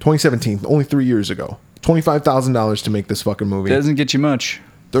 2017, only 3 years ago, $25,000 to make this fucking movie. Doesn't get you much.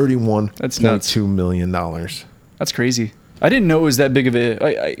 $31.2 million. That's crazy. I didn't know it was that big of a.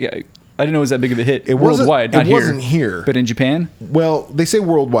 I didn't know it was that big of a hit. It worldwide. It wasn't here, but in Japan. Well, they say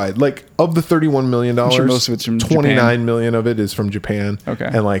worldwide. Like of the $31 million, I'm sure most of it's from 29 Japan. million of it is from Japan. Okay,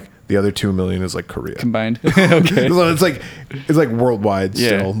 and the other 2 million is Korea combined. Okay, so it's worldwide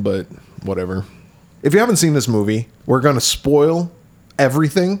still, but whatever. If you haven't seen this movie, we're gonna spoil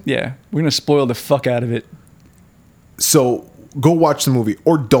everything. Yeah, we're gonna spoil the fuck out of it. So go watch the movie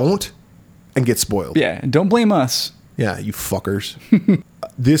or don't, and get spoiled. Yeah, and don't blame us. Yeah, you fuckers.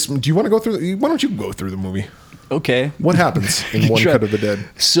 Do you want to go through? Why don't you go through the movie? Okay. What happens in One Cut of the Dead?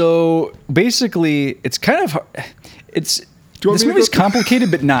 So basically, it's kind of this movie's complicated,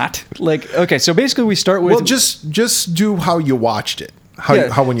 but not. Okay, so basically we start with. Well, just do how you watched it. How when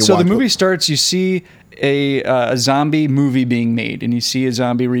you watch it. So the movie starts. You see a zombie movie being made, and you see a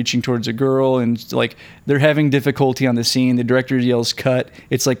zombie reaching towards a girl, and they're having difficulty on the scene. The director yells "cut."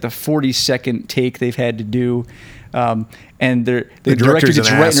 It's the 40-second take they've had to do. And the director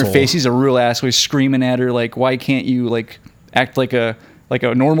gets right in her face. He's a real asshole. He's screaming at her why can't you act like a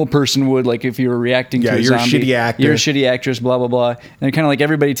normal person would, if you were reacting to a you're zombie. A shitty actor. You're a shitty actress, blah blah blah. And they're kind of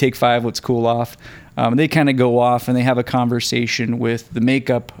everybody take 5, let's cool off. They kind of go off and they have a conversation with the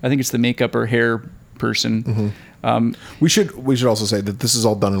makeup. I think it's the makeup or hair person. Mm-hmm. We should also say that this is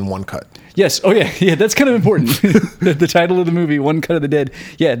all done in one cut. Yes. Oh yeah. That's kind of important. the title of the movie, One Cut of the Dead.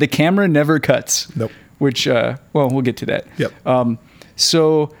 Yeah, the camera never cuts. Nope. Which, we'll get to that. Yep.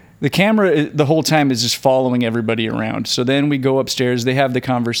 So the camera the whole time is just following everybody around. So then we go upstairs. They have the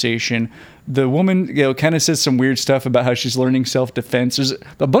conversation. The woman, kind of says some weird stuff about how she's learning self-defense. There's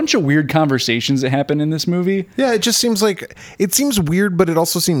a bunch of weird conversations that happen in this movie. Yeah, it just seems like it seems weird, but it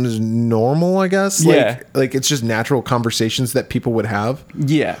also seems normal, I guess. Yeah. Like it's just natural conversations that people would have.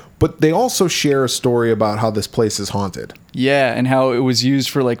 Yeah. But they also share a story about how this place is haunted Yeah, and how it was used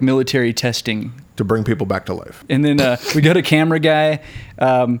for like military testing. to bring people back to life. And then we got a camera guy,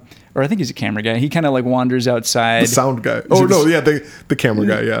 or I think he's a camera guy. He kind of like wanders outside. The sound guy. Oh no, yeah, the camera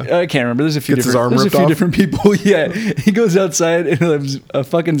guy. Yeah, I can't remember. There's a few Gets his different. arm There's a ripped few off? different people. Yeah, he goes outside and a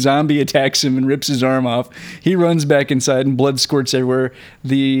fucking zombie attacks him and rips his arm off. He runs back inside and blood squirts everywhere.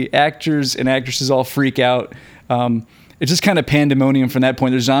 The actors and actresses all freak out. It's just kind of pandemonium from that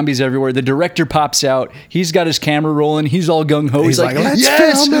point. There's zombies everywhere. The director pops out. He's got his camera rolling. He's all gung ho. He's like,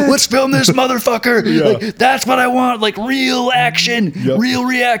 let's film this motherfucker. Yeah. Like, that's what I want. Like real action, Yep. real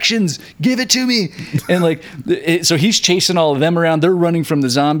reactions. Give it to me. And like, so he's chasing all of them around. They're running from the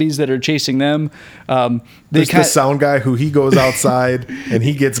zombies that are chasing them. There's the sound guy who he goes outside and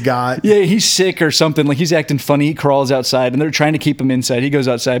he gets got. Yeah, he's sick or something. Like he's acting funny. He crawls outside, and they're trying to keep him inside. He goes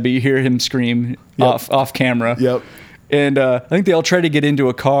outside, but you hear him scream off camera. Yep. And I think they all try to get into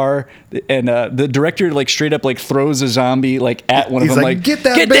a car, and the director like straight up like throws a zombie like at one He's of them. like, Like, get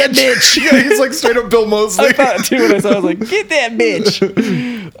that bitch. Yeah, he's like straight up Bill Moseley. I thought too when I saw. I was like, get that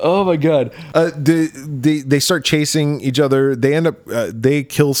bitch. Oh my god. They start chasing each other. They end up they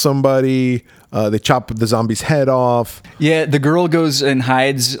kill somebody. They chop the zombie's head off. Yeah, the girl goes and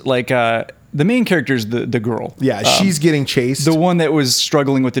hides like. The main character is the girl. Yeah, she's getting chased. The one that was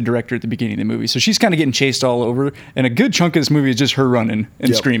struggling with the director at the beginning of the movie. So she's kind of getting chased all over. And a good chunk of this movie is just her running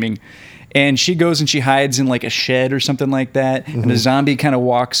and screaming. And she goes and she hides in like a shed or something like that. And the zombie kind of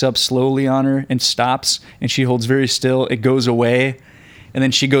walks up slowly on her and stops. And she holds very still. It goes away. And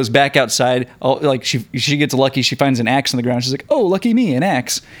then she goes back outside. Like she gets lucky. She finds an axe on the ground. She's like, oh, lucky me, an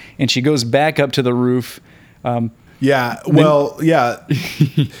axe. And she goes back up to the roof. Yeah, well, yeah.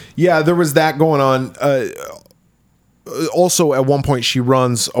 Yeah, there was that going on. Also, at one point, she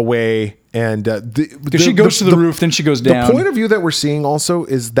runs away. And she goes to the roof, then she goes down. The point of view that we're seeing also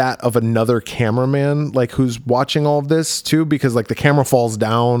is that of another cameraman, like who's watching all of this too, because like the camera falls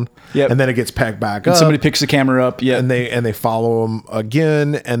down, and then it gets packed back up. Somebody picks the camera up, and they follow him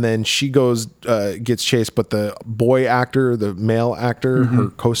again, and then she goes gets chased, but the boy actor, the male actor,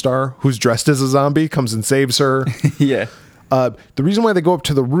 her co-star, who's dressed as a zombie, comes and saves her. Yeah. The reason why they go up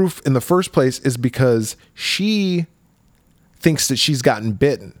to the roof in the first place is because she thinks that she's gotten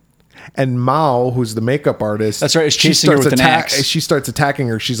bitten. And Mao, who's the makeup artist, that's right, is chasing her with an axe. She starts attacking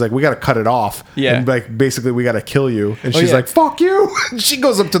her. She's like, "We got to cut it off." Yeah, and like basically, we got to kill you. And she's like, "Fuck you!" She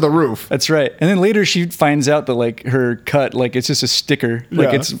goes up to the roof. That's right. And then later she finds out that like her cut, like it's just a sticker,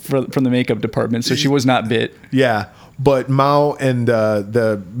 like it's from the makeup department, so she was not bit. Yeah, but Mao and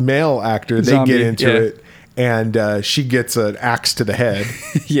the male actor they get into it. And she gets an axe to the head,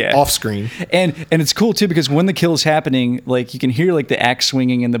 off screen, and it's cool too because when the kill is happening, like you can hear like the axe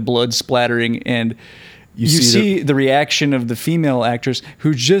swinging and the blood splattering, and you see the reaction of the female actress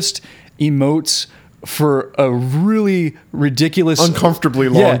who just emotes for a really ridiculous, uncomfortably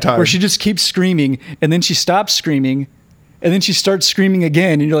long time, where she just keeps screaming and then she stops screaming. And then she starts screaming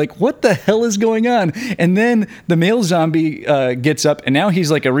again, and you're like, "What the hell is going on?" And then the male zombie gets up, and now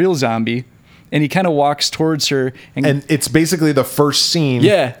he's like a real zombie. And he kind of walks towards her. And it's basically the first scene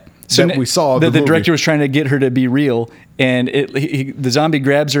so that we saw. The director was trying to get her to be real. And the zombie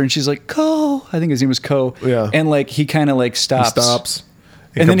grabs her and she's like, Ko. I think his name was Ko. Yeah. And like he kind of like stops. He stops.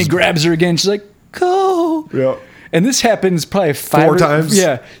 And then he grabs her again. She's like, Ko. Yeah. And this happens probably 4 times.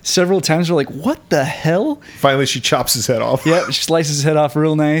 Yeah. Several times. We're like, what the hell? Finally, she chops his head off. Yeah. She slices his head off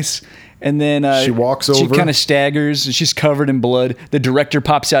real nice. And then she walks over. She kind of staggers. And she's covered in blood. The director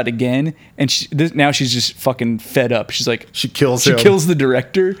pops out again, and now she's just fucking fed up. She's like, she kills him. She kills the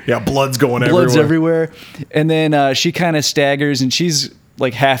director. Yeah, blood's going Blood's everywhere. And then she kind of staggers, and she's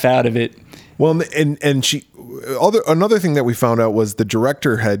like half out of it. Well, and she. Another thing that we found out was the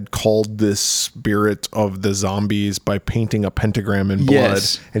director had called this spirit of the zombies by painting a pentagram in blood.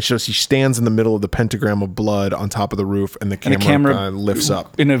 Yes. And so she stands in the middle of the pentagram of blood on top of the roof, and the camera lifts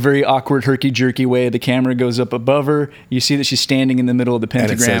up. In a very awkward, herky-jerky way, the camera goes up above her. You see that she's standing in the middle of the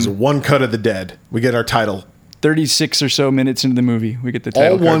pentagram. And it says, "One cut of the dead." We get our title. 36 or so minutes into the movie, we get the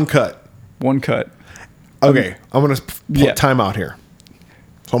title card. One cut. One cut. Okay, I'm going to put time out here.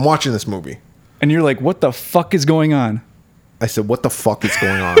 So I'm watching this movie. And you're like, what the fuck is going on? I said, what the fuck is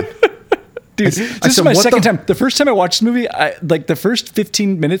going on? Dude, this is my second time. The first time I watched this movie, like the first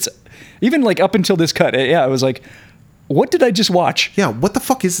 15 minutes, even like up until this cut, I was like, what did I just watch? Yeah, what the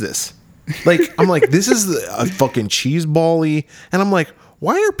fuck is this? Like, I'm like, this is a fucking cheese ball-y. And I'm like,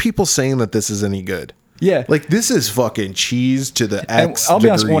 why are people saying that this is any good? Yeah. Like, this is fucking cheese to the X I'll be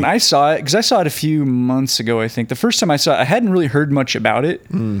honest, degree. when I saw it, because I saw it a few months ago, I think. The first time I saw it, I hadn't really heard much about it.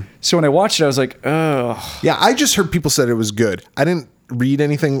 So when I watched it, I was like, oh. Yeah, I just heard people said it was good. I didn't read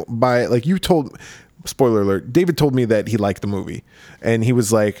anything by it. Like, you told... Spoiler alert, David told me that he liked the movie. And he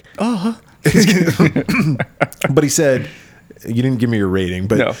was like... Uh-huh. But he said... You didn't give me your rating,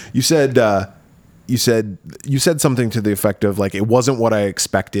 but No. you said something to the effect of like, it wasn't what I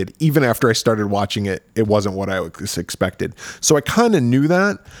expected. Even after I started watching it, it wasn't what I expected. So I kind of knew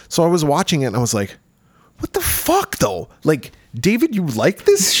that. So I was watching it and I was like, what the fuck though? Like, David, you like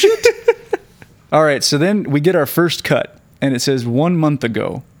this shit? All right, so then we get our first cut, and it says 1 month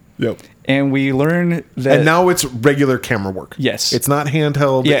ago. Yep. And we learn that... And now it's regular camera work. Yes. It's not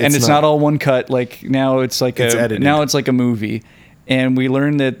handheld. Yeah, and it's not all one cut. Like, now it's like edited. Now it's like a movie. And we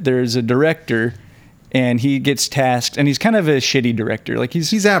learn that there's a director, and he gets tasked, and he's kind of a shitty director. Like,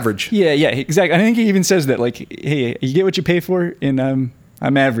 he's average. Yeah, exactly. I think he even says that, like, hey, you get what you pay for, and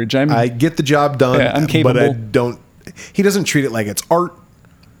I'm average. I get the job done, Yeah, I'm capable. but I don't... He doesn't treat it like it's art.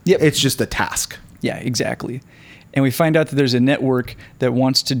 Yep. It's just a task. Yeah, exactly. And we find out that there's a network that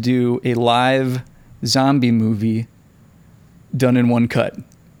wants to do a live zombie movie done in one cut.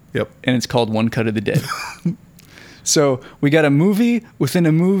 Yep. And it's called One Cut of the Dead. So we got a movie within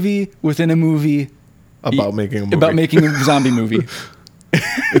a movie within a movie About making a movie. about making a zombie movie.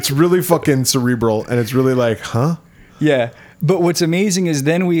 It's really fucking cerebral, and it's really like, huh? Yeah. But what's amazing is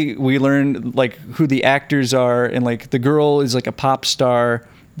then we learn like who the actors are, and like the girl is like a pop star.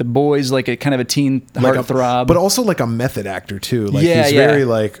 The boy's like a kind of a teen heartthrob. But also like a method actor too. Like Yeah, he's yeah. very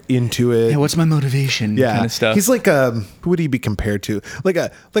like into it. Yeah, what's my motivation? Yeah. Kind of stuff. He's like who would he be compared to? Like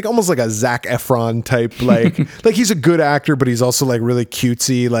almost like a Zac Efron type, like like he's a good actor, but he's also like really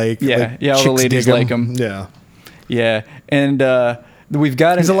cutesy, like Yeah, like yeah, all the chicks ladies dig like him. Yeah. Yeah. And we've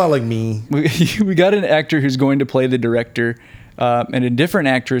got He's a lot like me. we got an actor who's going to play the director, and a different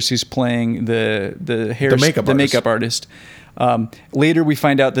actress who's playing the makeup artist. Later, we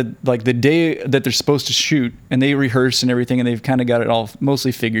find out that like the day that they're supposed to shoot, and they rehearse and everything, and they've kind of got it all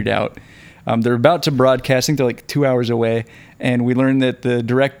mostly figured out. They're about to broadcast. I think they're like 2 hours away, and we learn that the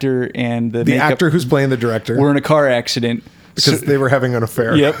director and the actor who's playing the director were in a car accident because they were having an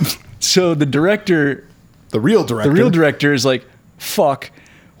affair. Yep. So the real director is like, fuck.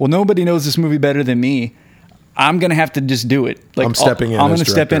 Well, nobody knows this movie better than me. I'm gonna have to just do it. Like, I'm stepping in. I'm as gonna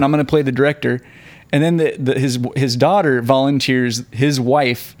step director. in. I'm gonna play the director. And then his daughter volunteers his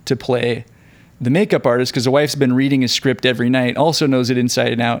wife to play the makeup artist because the wife's been reading his script every night, also knows it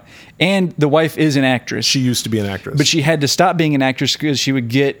inside and out. And the wife is an actress. She used to be an actress. But she had to stop being an actress because she would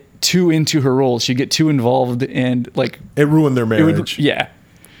get too into her role. She'd get too involved, and like it ruined their it would- marriage. yeah.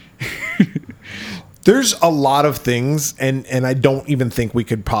 There's a lot of things, and I don't even think we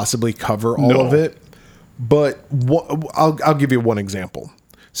could possibly cover all of it. But I'll give you one example.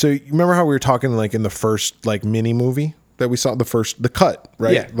 So you remember how we were talking like in the first like mini movie that we saw, the cut,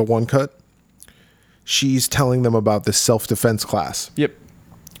 right? Yeah. The one cut. She's telling them about this self-defense class. Yep.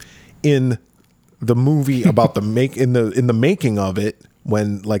 In the movie about in the making of it,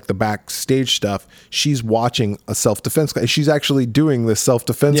 when like the backstage stuff, she's watching a self-defense class. She's actually doing this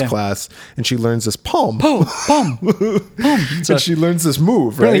self-defense class, and she learns this palm. Palm. And she learns this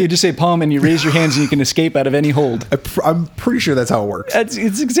move, right? Really, you just say palm and you raise your hands and you can escape out of any hold. I'm pretty sure that's how it works.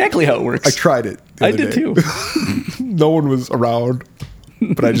 It's exactly how it works. I tried it. the I other did day. too. No one was around,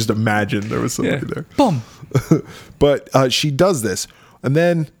 but I just imagined there was somebody there. Palm. But she does this, and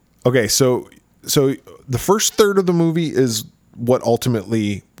then so the first third of the movie is what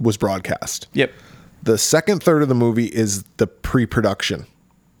ultimately was broadcast. Yep. The second third of the movie is the pre-production.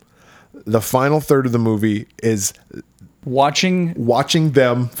 The final third of the movie is Watching.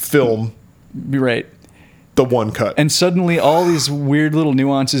 them film You're right. the one cut. And suddenly all these weird little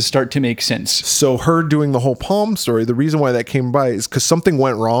nuances start to make sense. So her doing the whole palm story, the reason why that came by is because something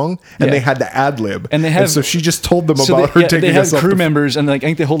went wrong and Yeah. they had to ad lib. And they have- so she just told them So about her taking they have herself crew to- members, and like I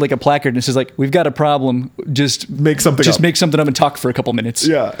think they hold like a placard and it says like, "We've got a problem. Just Make something up." make something up and talk for a couple minutes."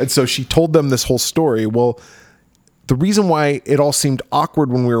 Yeah. And so she told them this whole story. Well, the reason why it all seemed awkward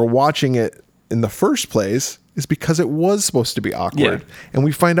when we were watching it in the first place is is because it was supposed to be awkward. Yeah. And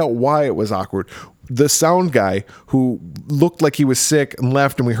we find out why it was awkward. The sound guy who looked like he was sick and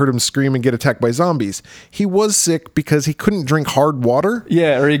left, and we heard him scream and get attacked by zombies. He was sick because he couldn't drink hard water.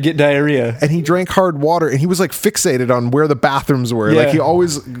 Yeah, or he'd get diarrhea. And he drank hard water, and he was like fixated on where the bathrooms were. Yeah. Like he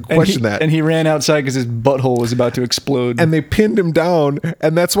always questioned that. And he ran outside because his butthole was about to explode. And they pinned him down,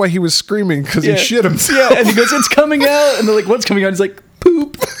 and that's why he was screaming, because he shit himself. Yeah, and he goes, "It's coming out." And they're like, "What's coming out?" He's like,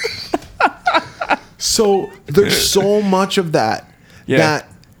 "Poop." So there's so much of that. Yeah. That,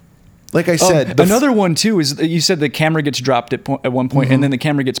 like I said, another one too is that you said the camera gets dropped at one point, Mm-hmm. and then the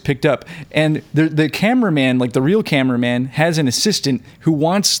camera gets picked up, and the cameraman, like the real cameraman, has an assistant who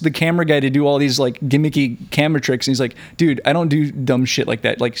wants the camera guy to do all these like gimmicky camera tricks, and he's like, "Dude, I don't do dumb shit like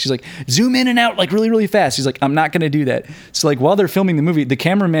that." Like she's like, "Zoom in and out like really really fast." He's like, "I'm not gonna do that." So like while they're filming the movie, the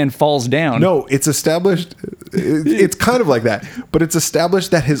cameraman falls down. No, it's established. It's kind of like that, but it's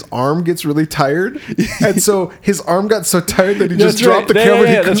established that his arm gets really tired, and so his arm got so tired that he just dropped the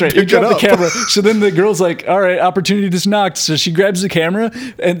camera. Yeah, that's right. He Pick it dropped the up. camera. So then the girl's like, "All right, opportunity just knocked." So she grabs the camera,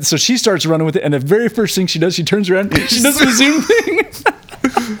 and so she starts running with it. And the very first thing she does, she turns around, she does the zoom thing.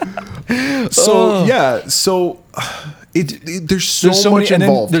 So yeah, so there's so much and then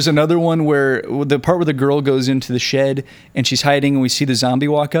involved. there's another one where the part where the girl goes into the shed and she's hiding, and we see the zombie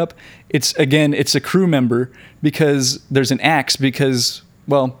walk up. It's a crew member, because there's an axe. Because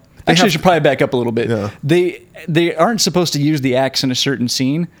actually, I should probably back up a little bit. Yeah. They aren't supposed to use the axe in a certain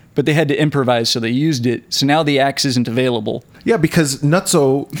scene, but they had to improvise, so they used it. So now the axe isn't available. Yeah, because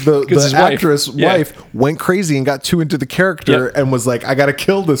Nutso, his the wife. actress Yeah. wife, went crazy and got too into the character and was like, "I got to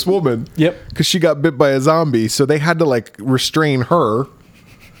kill this woman." Yep. Because she got bit by a zombie, so they had to like restrain her.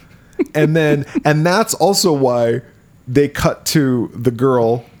 And that's also why they cut to the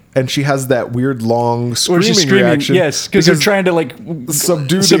girl, and she has that weird long screaming reaction. Yes, because they're trying to like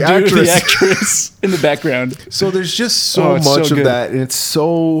subdue the actress. in the background. So there's just so it's much so of good. that, and it's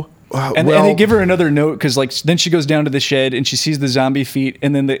so. And they give her another note, because like then she goes down to the shed and she sees the zombie feet,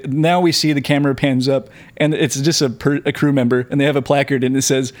 and then now we see the camera pans up, and it's just a crew member, and they have a placard, and it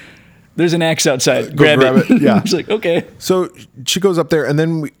says, "There's an axe outside. Grab it." Yeah. She's like, "Okay." So she goes up there, and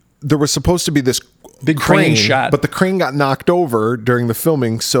then there was supposed to be this Big crane shot, but the crane got knocked over during the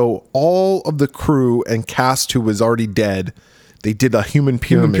filming. So all of the crew and cast who was already dead, they did a human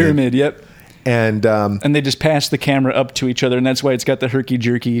pyramid. Yep. And they just pass the camera up to each other, and that's why it's got the herky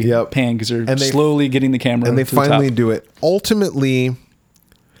jerky pan, because they're slowly getting the camera. And they to the finally top. do it. Ultimately,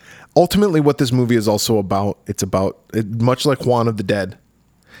 what this movie is also about, much like Juan of the Dead,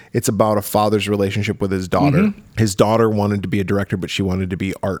 it's about a father's relationship with his daughter. Mm-hmm. His daughter wanted to be a director, but she wanted to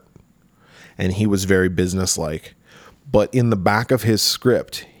be art, and he was very businesslike. But in the back of his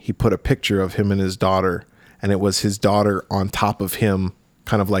script, he put a picture of him and his daughter, and it was his daughter on top of him,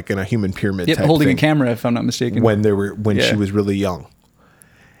 kind of like in a human pyramid type holding thing, a camera, if I'm not mistaken. when she was really young.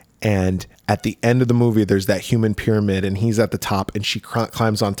 And at the end of the movie, there's that human pyramid, and he's at the top, and she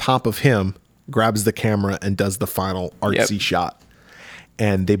climbs on top of him, grabs the camera, and does the final artsy shot.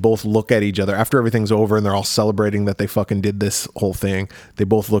 And they both look at each other after everything's over, and they're all celebrating that they fucking did this whole thing. They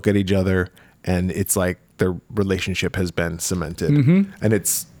both look at each other, and it's like their relationship has been cemented. Mm-hmm. And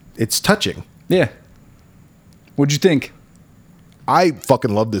it's touching. Yeah. What'd you think? I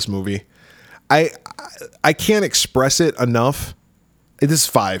fucking love this movie. I can't express it enough. This is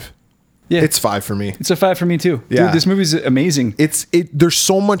 5. Yeah. It's 5 for me. It's a 5 for me too. Yeah. Dude, this movie's amazing. There's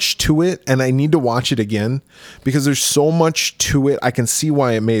so much to it, and I need to watch it again because there's so much to it. I can see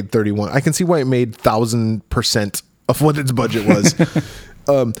why it made 31. I can see why it made 1,000% of what its budget was.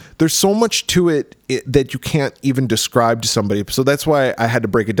 There's so much to it that you can't even describe to somebody. So that's why I had to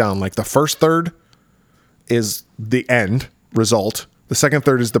break it down. Like the first third is the end result. The second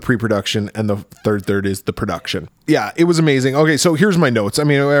third is the pre-production, and the third is the production. Yeah, it was amazing. Okay, so here's my notes. I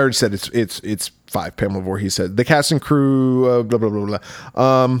mean, I already said it's 5. Pamela Voorhees said the cast and crew. Blah blah blah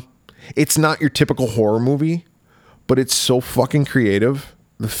blah. It's not your typical horror movie, but it's so fucking creative.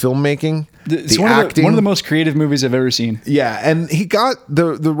 The filmmaking, It's the one acting, of the most creative movies I've ever seen. yeah, and he got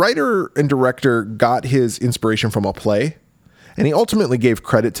the writer and director got his inspiration from a play. And he ultimately gave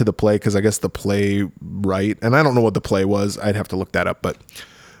credit to the play because I guess the playwright, and I don't know what the play was. I'd have to look that up. But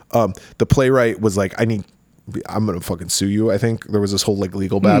the playwright was like, I'm going to fucking sue you. I think there was this whole like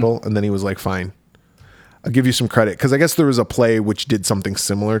legal battle. And then he was like, fine, I'll give you some credit. Because I guess there was a play which did something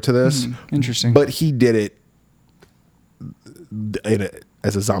similar to this. Interesting. But he did it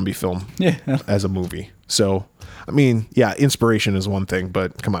as a zombie film. Yeah. As a movie. So, I mean, yeah, inspiration is one thing,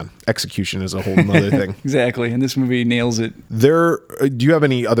 but come on, execution is a whole nother thing. Exactly. And this movie nails it. Do you have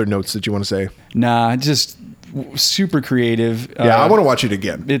any other notes that you want to say? Nah, just super creative. Yeah, I want to watch it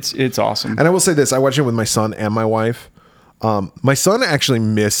again. It's awesome. And I will say this: I watched it with my son and my wife. My son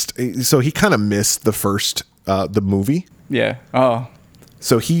actually so he kind of missed the first the movie. Yeah. Oh.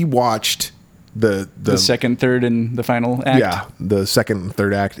 So he watched the second, third, and the final act. Yeah, the second and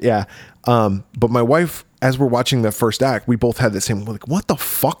third act. Yeah. But my wife, as we're watching the first act, we both had the same, like, what the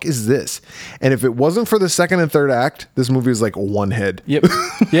fuck is this? And if it wasn't for the second and third act, this movie was like one head. Yep.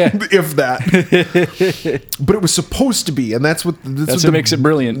 Yeah. If that. But it was supposed to be, and that's what makes it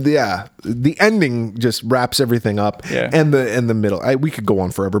brilliant. Yeah. The ending just wraps everything up. Yeah. And the middle. We could go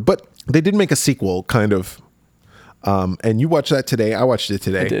on forever, but they did make a sequel, kind of. And you watched that today. I watched it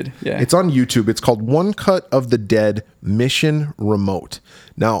today. I did, yeah. It's on YouTube. It's called One Cut of the Dead Mission Remote.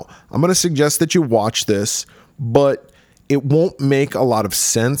 Now, I'm going to suggest that you watch this, but it won't make a lot of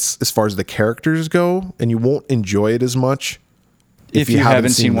sense as far as the characters go, and you won't enjoy it as much if you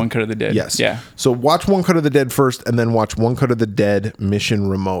haven't seen One Cut of the Dead. Yes. Yeah. So watch One Cut of the Dead first, and then watch One Cut of the Dead Mission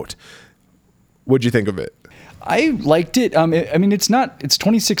Remote. What'd you think of it? I liked it. I mean, it's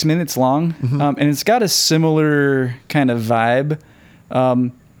 26 minutes long, and it's got a similar kind of vibe,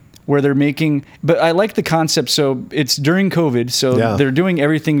 where they're making, but I like the concept. So it's during COVID, so they're doing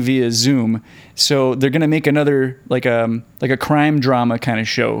everything via Zoom. So they're going to make another, like a crime drama kind of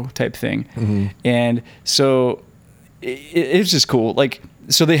show type thing. And so it's just cool. Like,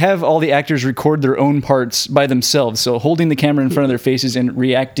 so they have all the actors record their own parts by themselves. So holding the camera in front of their faces and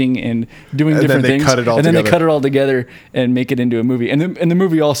reacting and doing different things. Cut it all and together. then they cut it all together and make it into a movie. And the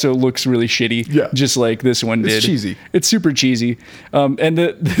movie also looks really shitty, just like this one did. It's cheesy. It's super cheesy. And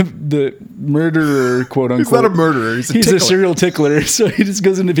the murderer, quote unquote. He's not a murderer. He's a serial tickler. So he just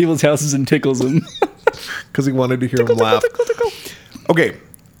goes into people's houses and tickles them. Because he wanted to hear them laugh. Okay.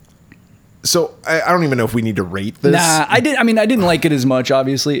 So I don't even know if we need to rate this. Nah, I didn't like it as much.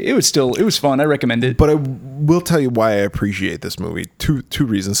 Obviously, it was fun. I recommend it. But I will tell you why I appreciate this movie. Two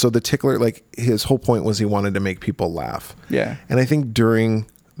reasons. So the tickler, like, his whole point was he wanted to make people laugh. Yeah. And I think during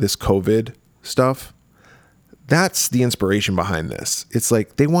this COVID stuff, that's the inspiration behind this. It's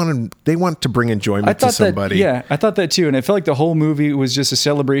like they want to bring enjoyment to somebody. I thought that too, and I felt like the whole movie was just a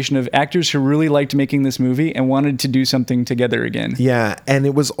celebration of actors who really liked making this movie and wanted to do something together again. Yeah, and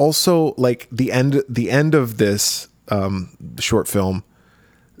it was also like the end of this short film.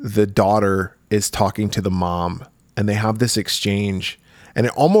 The daughter is talking to the mom, and they have this exchange, and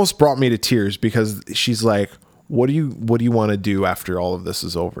it almost brought me to tears because she's like, "What do you want to do after all of this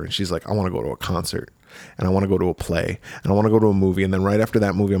is over?" And she's like, "I want to go to a concert. And I want to go to a play, and I want to go to a movie, and then right after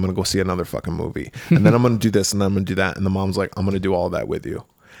that movie, I'm going to go see another fucking movie, and then I'm going to do this, and then I'm going to do that." And the mom's like, "I'm going to do all that with you."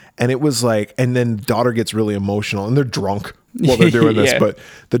 And it was like, and then the daughter gets really emotional, and they're drunk while they're doing this, but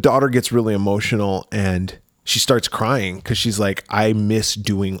the daughter gets really emotional, and she starts crying because she's like, "I miss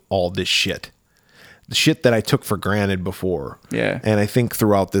doing all this shit. The shit that I took for granted before." Yeah. And I think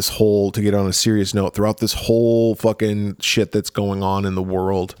throughout this whole, to get on a serious note, throughout this whole fucking shit that's going on in the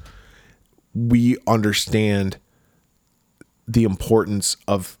world, we understand the importance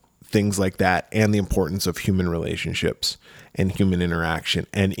of things like that and the importance of human relationships and human interaction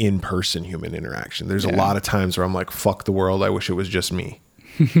and in-person human interaction. There's a lot of times where I'm like, fuck the world. I wish it was just me.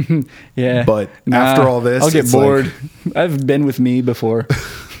 Yeah. But after all this, I'll get bored. Like, I've been with me before.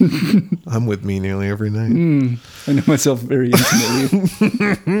 I'm with me nearly every night. I know myself very intimately.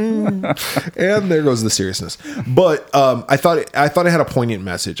 And there goes the seriousness. But I thought it had a poignant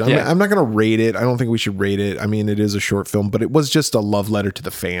message. I'm not going to rate it. I don't think we should rate it. I mean, it is a short film, but it was just a love letter to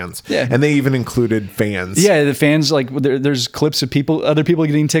the fans. Yeah. And they even included fans. Yeah, the fans, like, there's clips of other people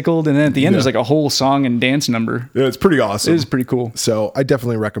getting tickled, and then at the end there's like a whole song and dance number. Yeah, it's pretty awesome. It is pretty cool. So I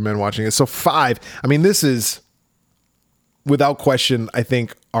definitely recommend watching it. So 5. I mean, this is, without question, I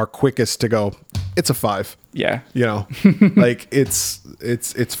think our quickest to go. It's a 5. Yeah. You know, like it's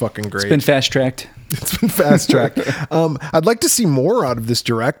fucking great. It's been fast tracked. It's been fast tracked. I'd like to see more out of this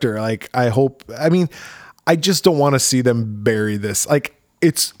director. Like, I just don't want to see them bury this. Like,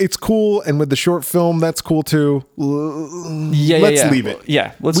 it's cool. And with the short film, that's cool too. Let's leave it.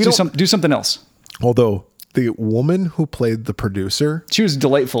 Yeah. Let's do something else. Although the woman who played the producer, she was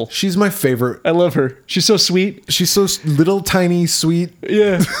delightful. She's my favorite. I love her. She's so sweet. She's so little, tiny, sweet.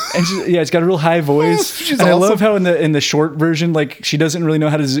 Yeah. And it's got a real high voice. She's and awesome. I love how in the short version, like, she doesn't really know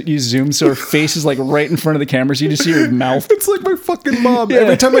how to use Zoom, so her face is like right in front of the camera, so you just see her mouth. It's like my fucking mom. Yeah.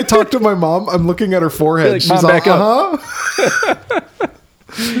 Every time I talk to my mom, I'm looking at her forehead. Like, she's Mom, back up. Uh-huh.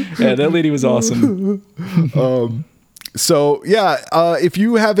 Yeah, that lady was awesome. So yeah, if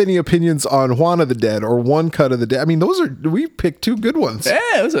you have any opinions on Juan of the Dead or One Cut of the Dead, I mean, we picked two good ones.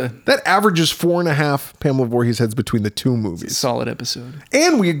 Yeah, it was a That averages 4.5 Pamela Voorhees heads between the two movies. solid episode.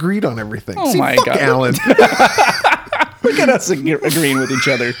 And we agreed on everything. Oh See, my fuck God. Alan. Look at us agreeing with each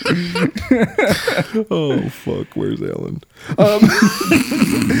other. Oh, fuck. Where's Alan?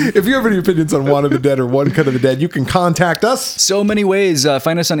 If you have any opinions on Juan of the Dead or One Cut of the Dead, you can contact us. So many ways.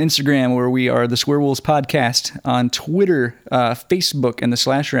 Find us on Instagram, where we are the Swearwolves Podcast. On Twitter, Facebook, and the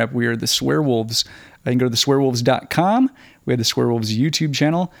Slasher app, we are the Swearwolves. You can go to theswearwolves.com. We have the Swearwolves YouTube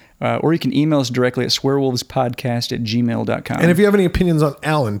channel. Or you can email us directly at swearwolvespodcast@gmail.com. And if you have any opinions on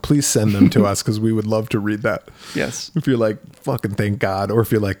Alan, please send them to us because we would love to read that. Yes. If you're like, fucking thank God. Or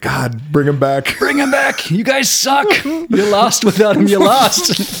if you're like, God, bring him back. Bring him back. You guys suck. You lost without him. You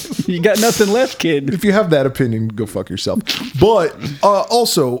lost. You got nothing left, kid. If you have that opinion, go fuck yourself. But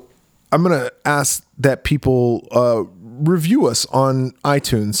also, I'm going to ask that people review us on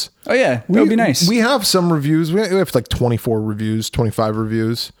iTunes. Oh, yeah. That would be nice. We have some reviews. We have like 24 reviews, 25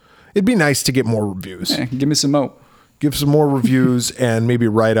 reviews. It'd be nice to get more reviews. Yeah, give me some mo. Give some more reviews and maybe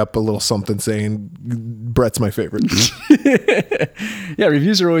write up a little something saying Brett's my favorite. Yeah,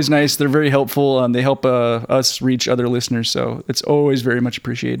 reviews are always nice. They're very helpful. They help us reach other listeners, so it's always very much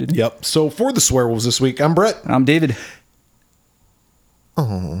appreciated. Yep. So for the Swearwolves this week, I'm Brett. I'm David.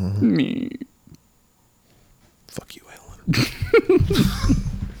 Oh, Me. fuck you, Alan.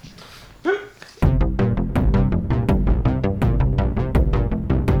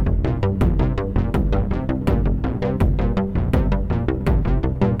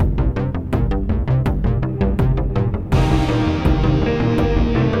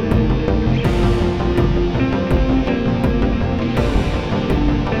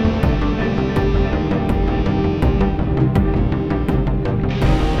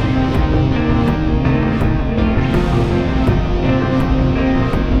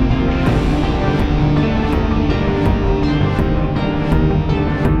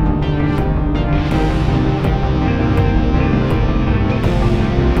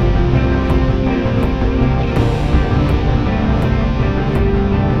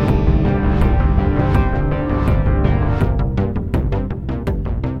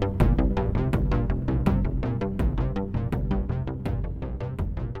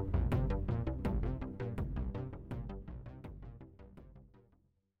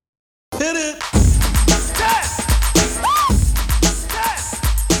 Hit it.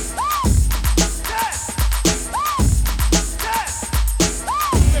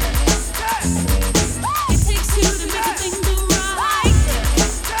 It takes two to make a thing go right.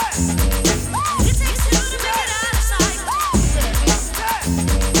 It takes two to make it out of sight.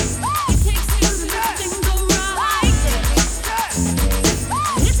 It takes two to make a thing go right.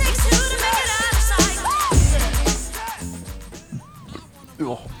 It takes two to make it out of sight.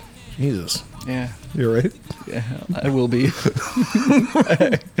 Jesus. Yeah. You all right? Yeah, I will be.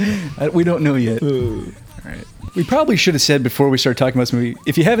 We don't know yet. All right. We probably should have said before we start talking about this movie,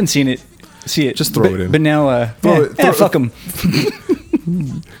 if you haven't seen it, see it. Just throw it in. But now, fuck them.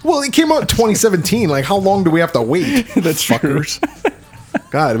 Well, it came out in 2017. Like, how long do we have to wait? That's true. Fuckers.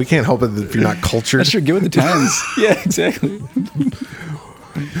 God, we can't help it if you're not cultured. That's true. Get with the times. Yeah, exactly.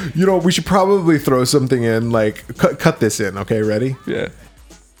 You know, we should probably throw something in, like, cut this in, okay? Ready? Yeah.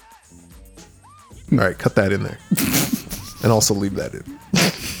 All right, cut that in there. And also leave that in.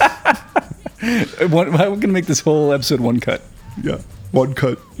 I'm going to make this whole episode one cut. Yeah, one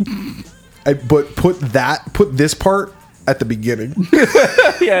cut. But put this part at the beginning.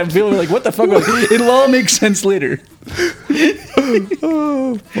 Yeah, I'm feeling like, what the fuck? It'll all make sense later.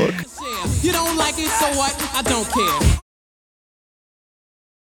 Oh, fuck. You don't like it, so what? I don't care.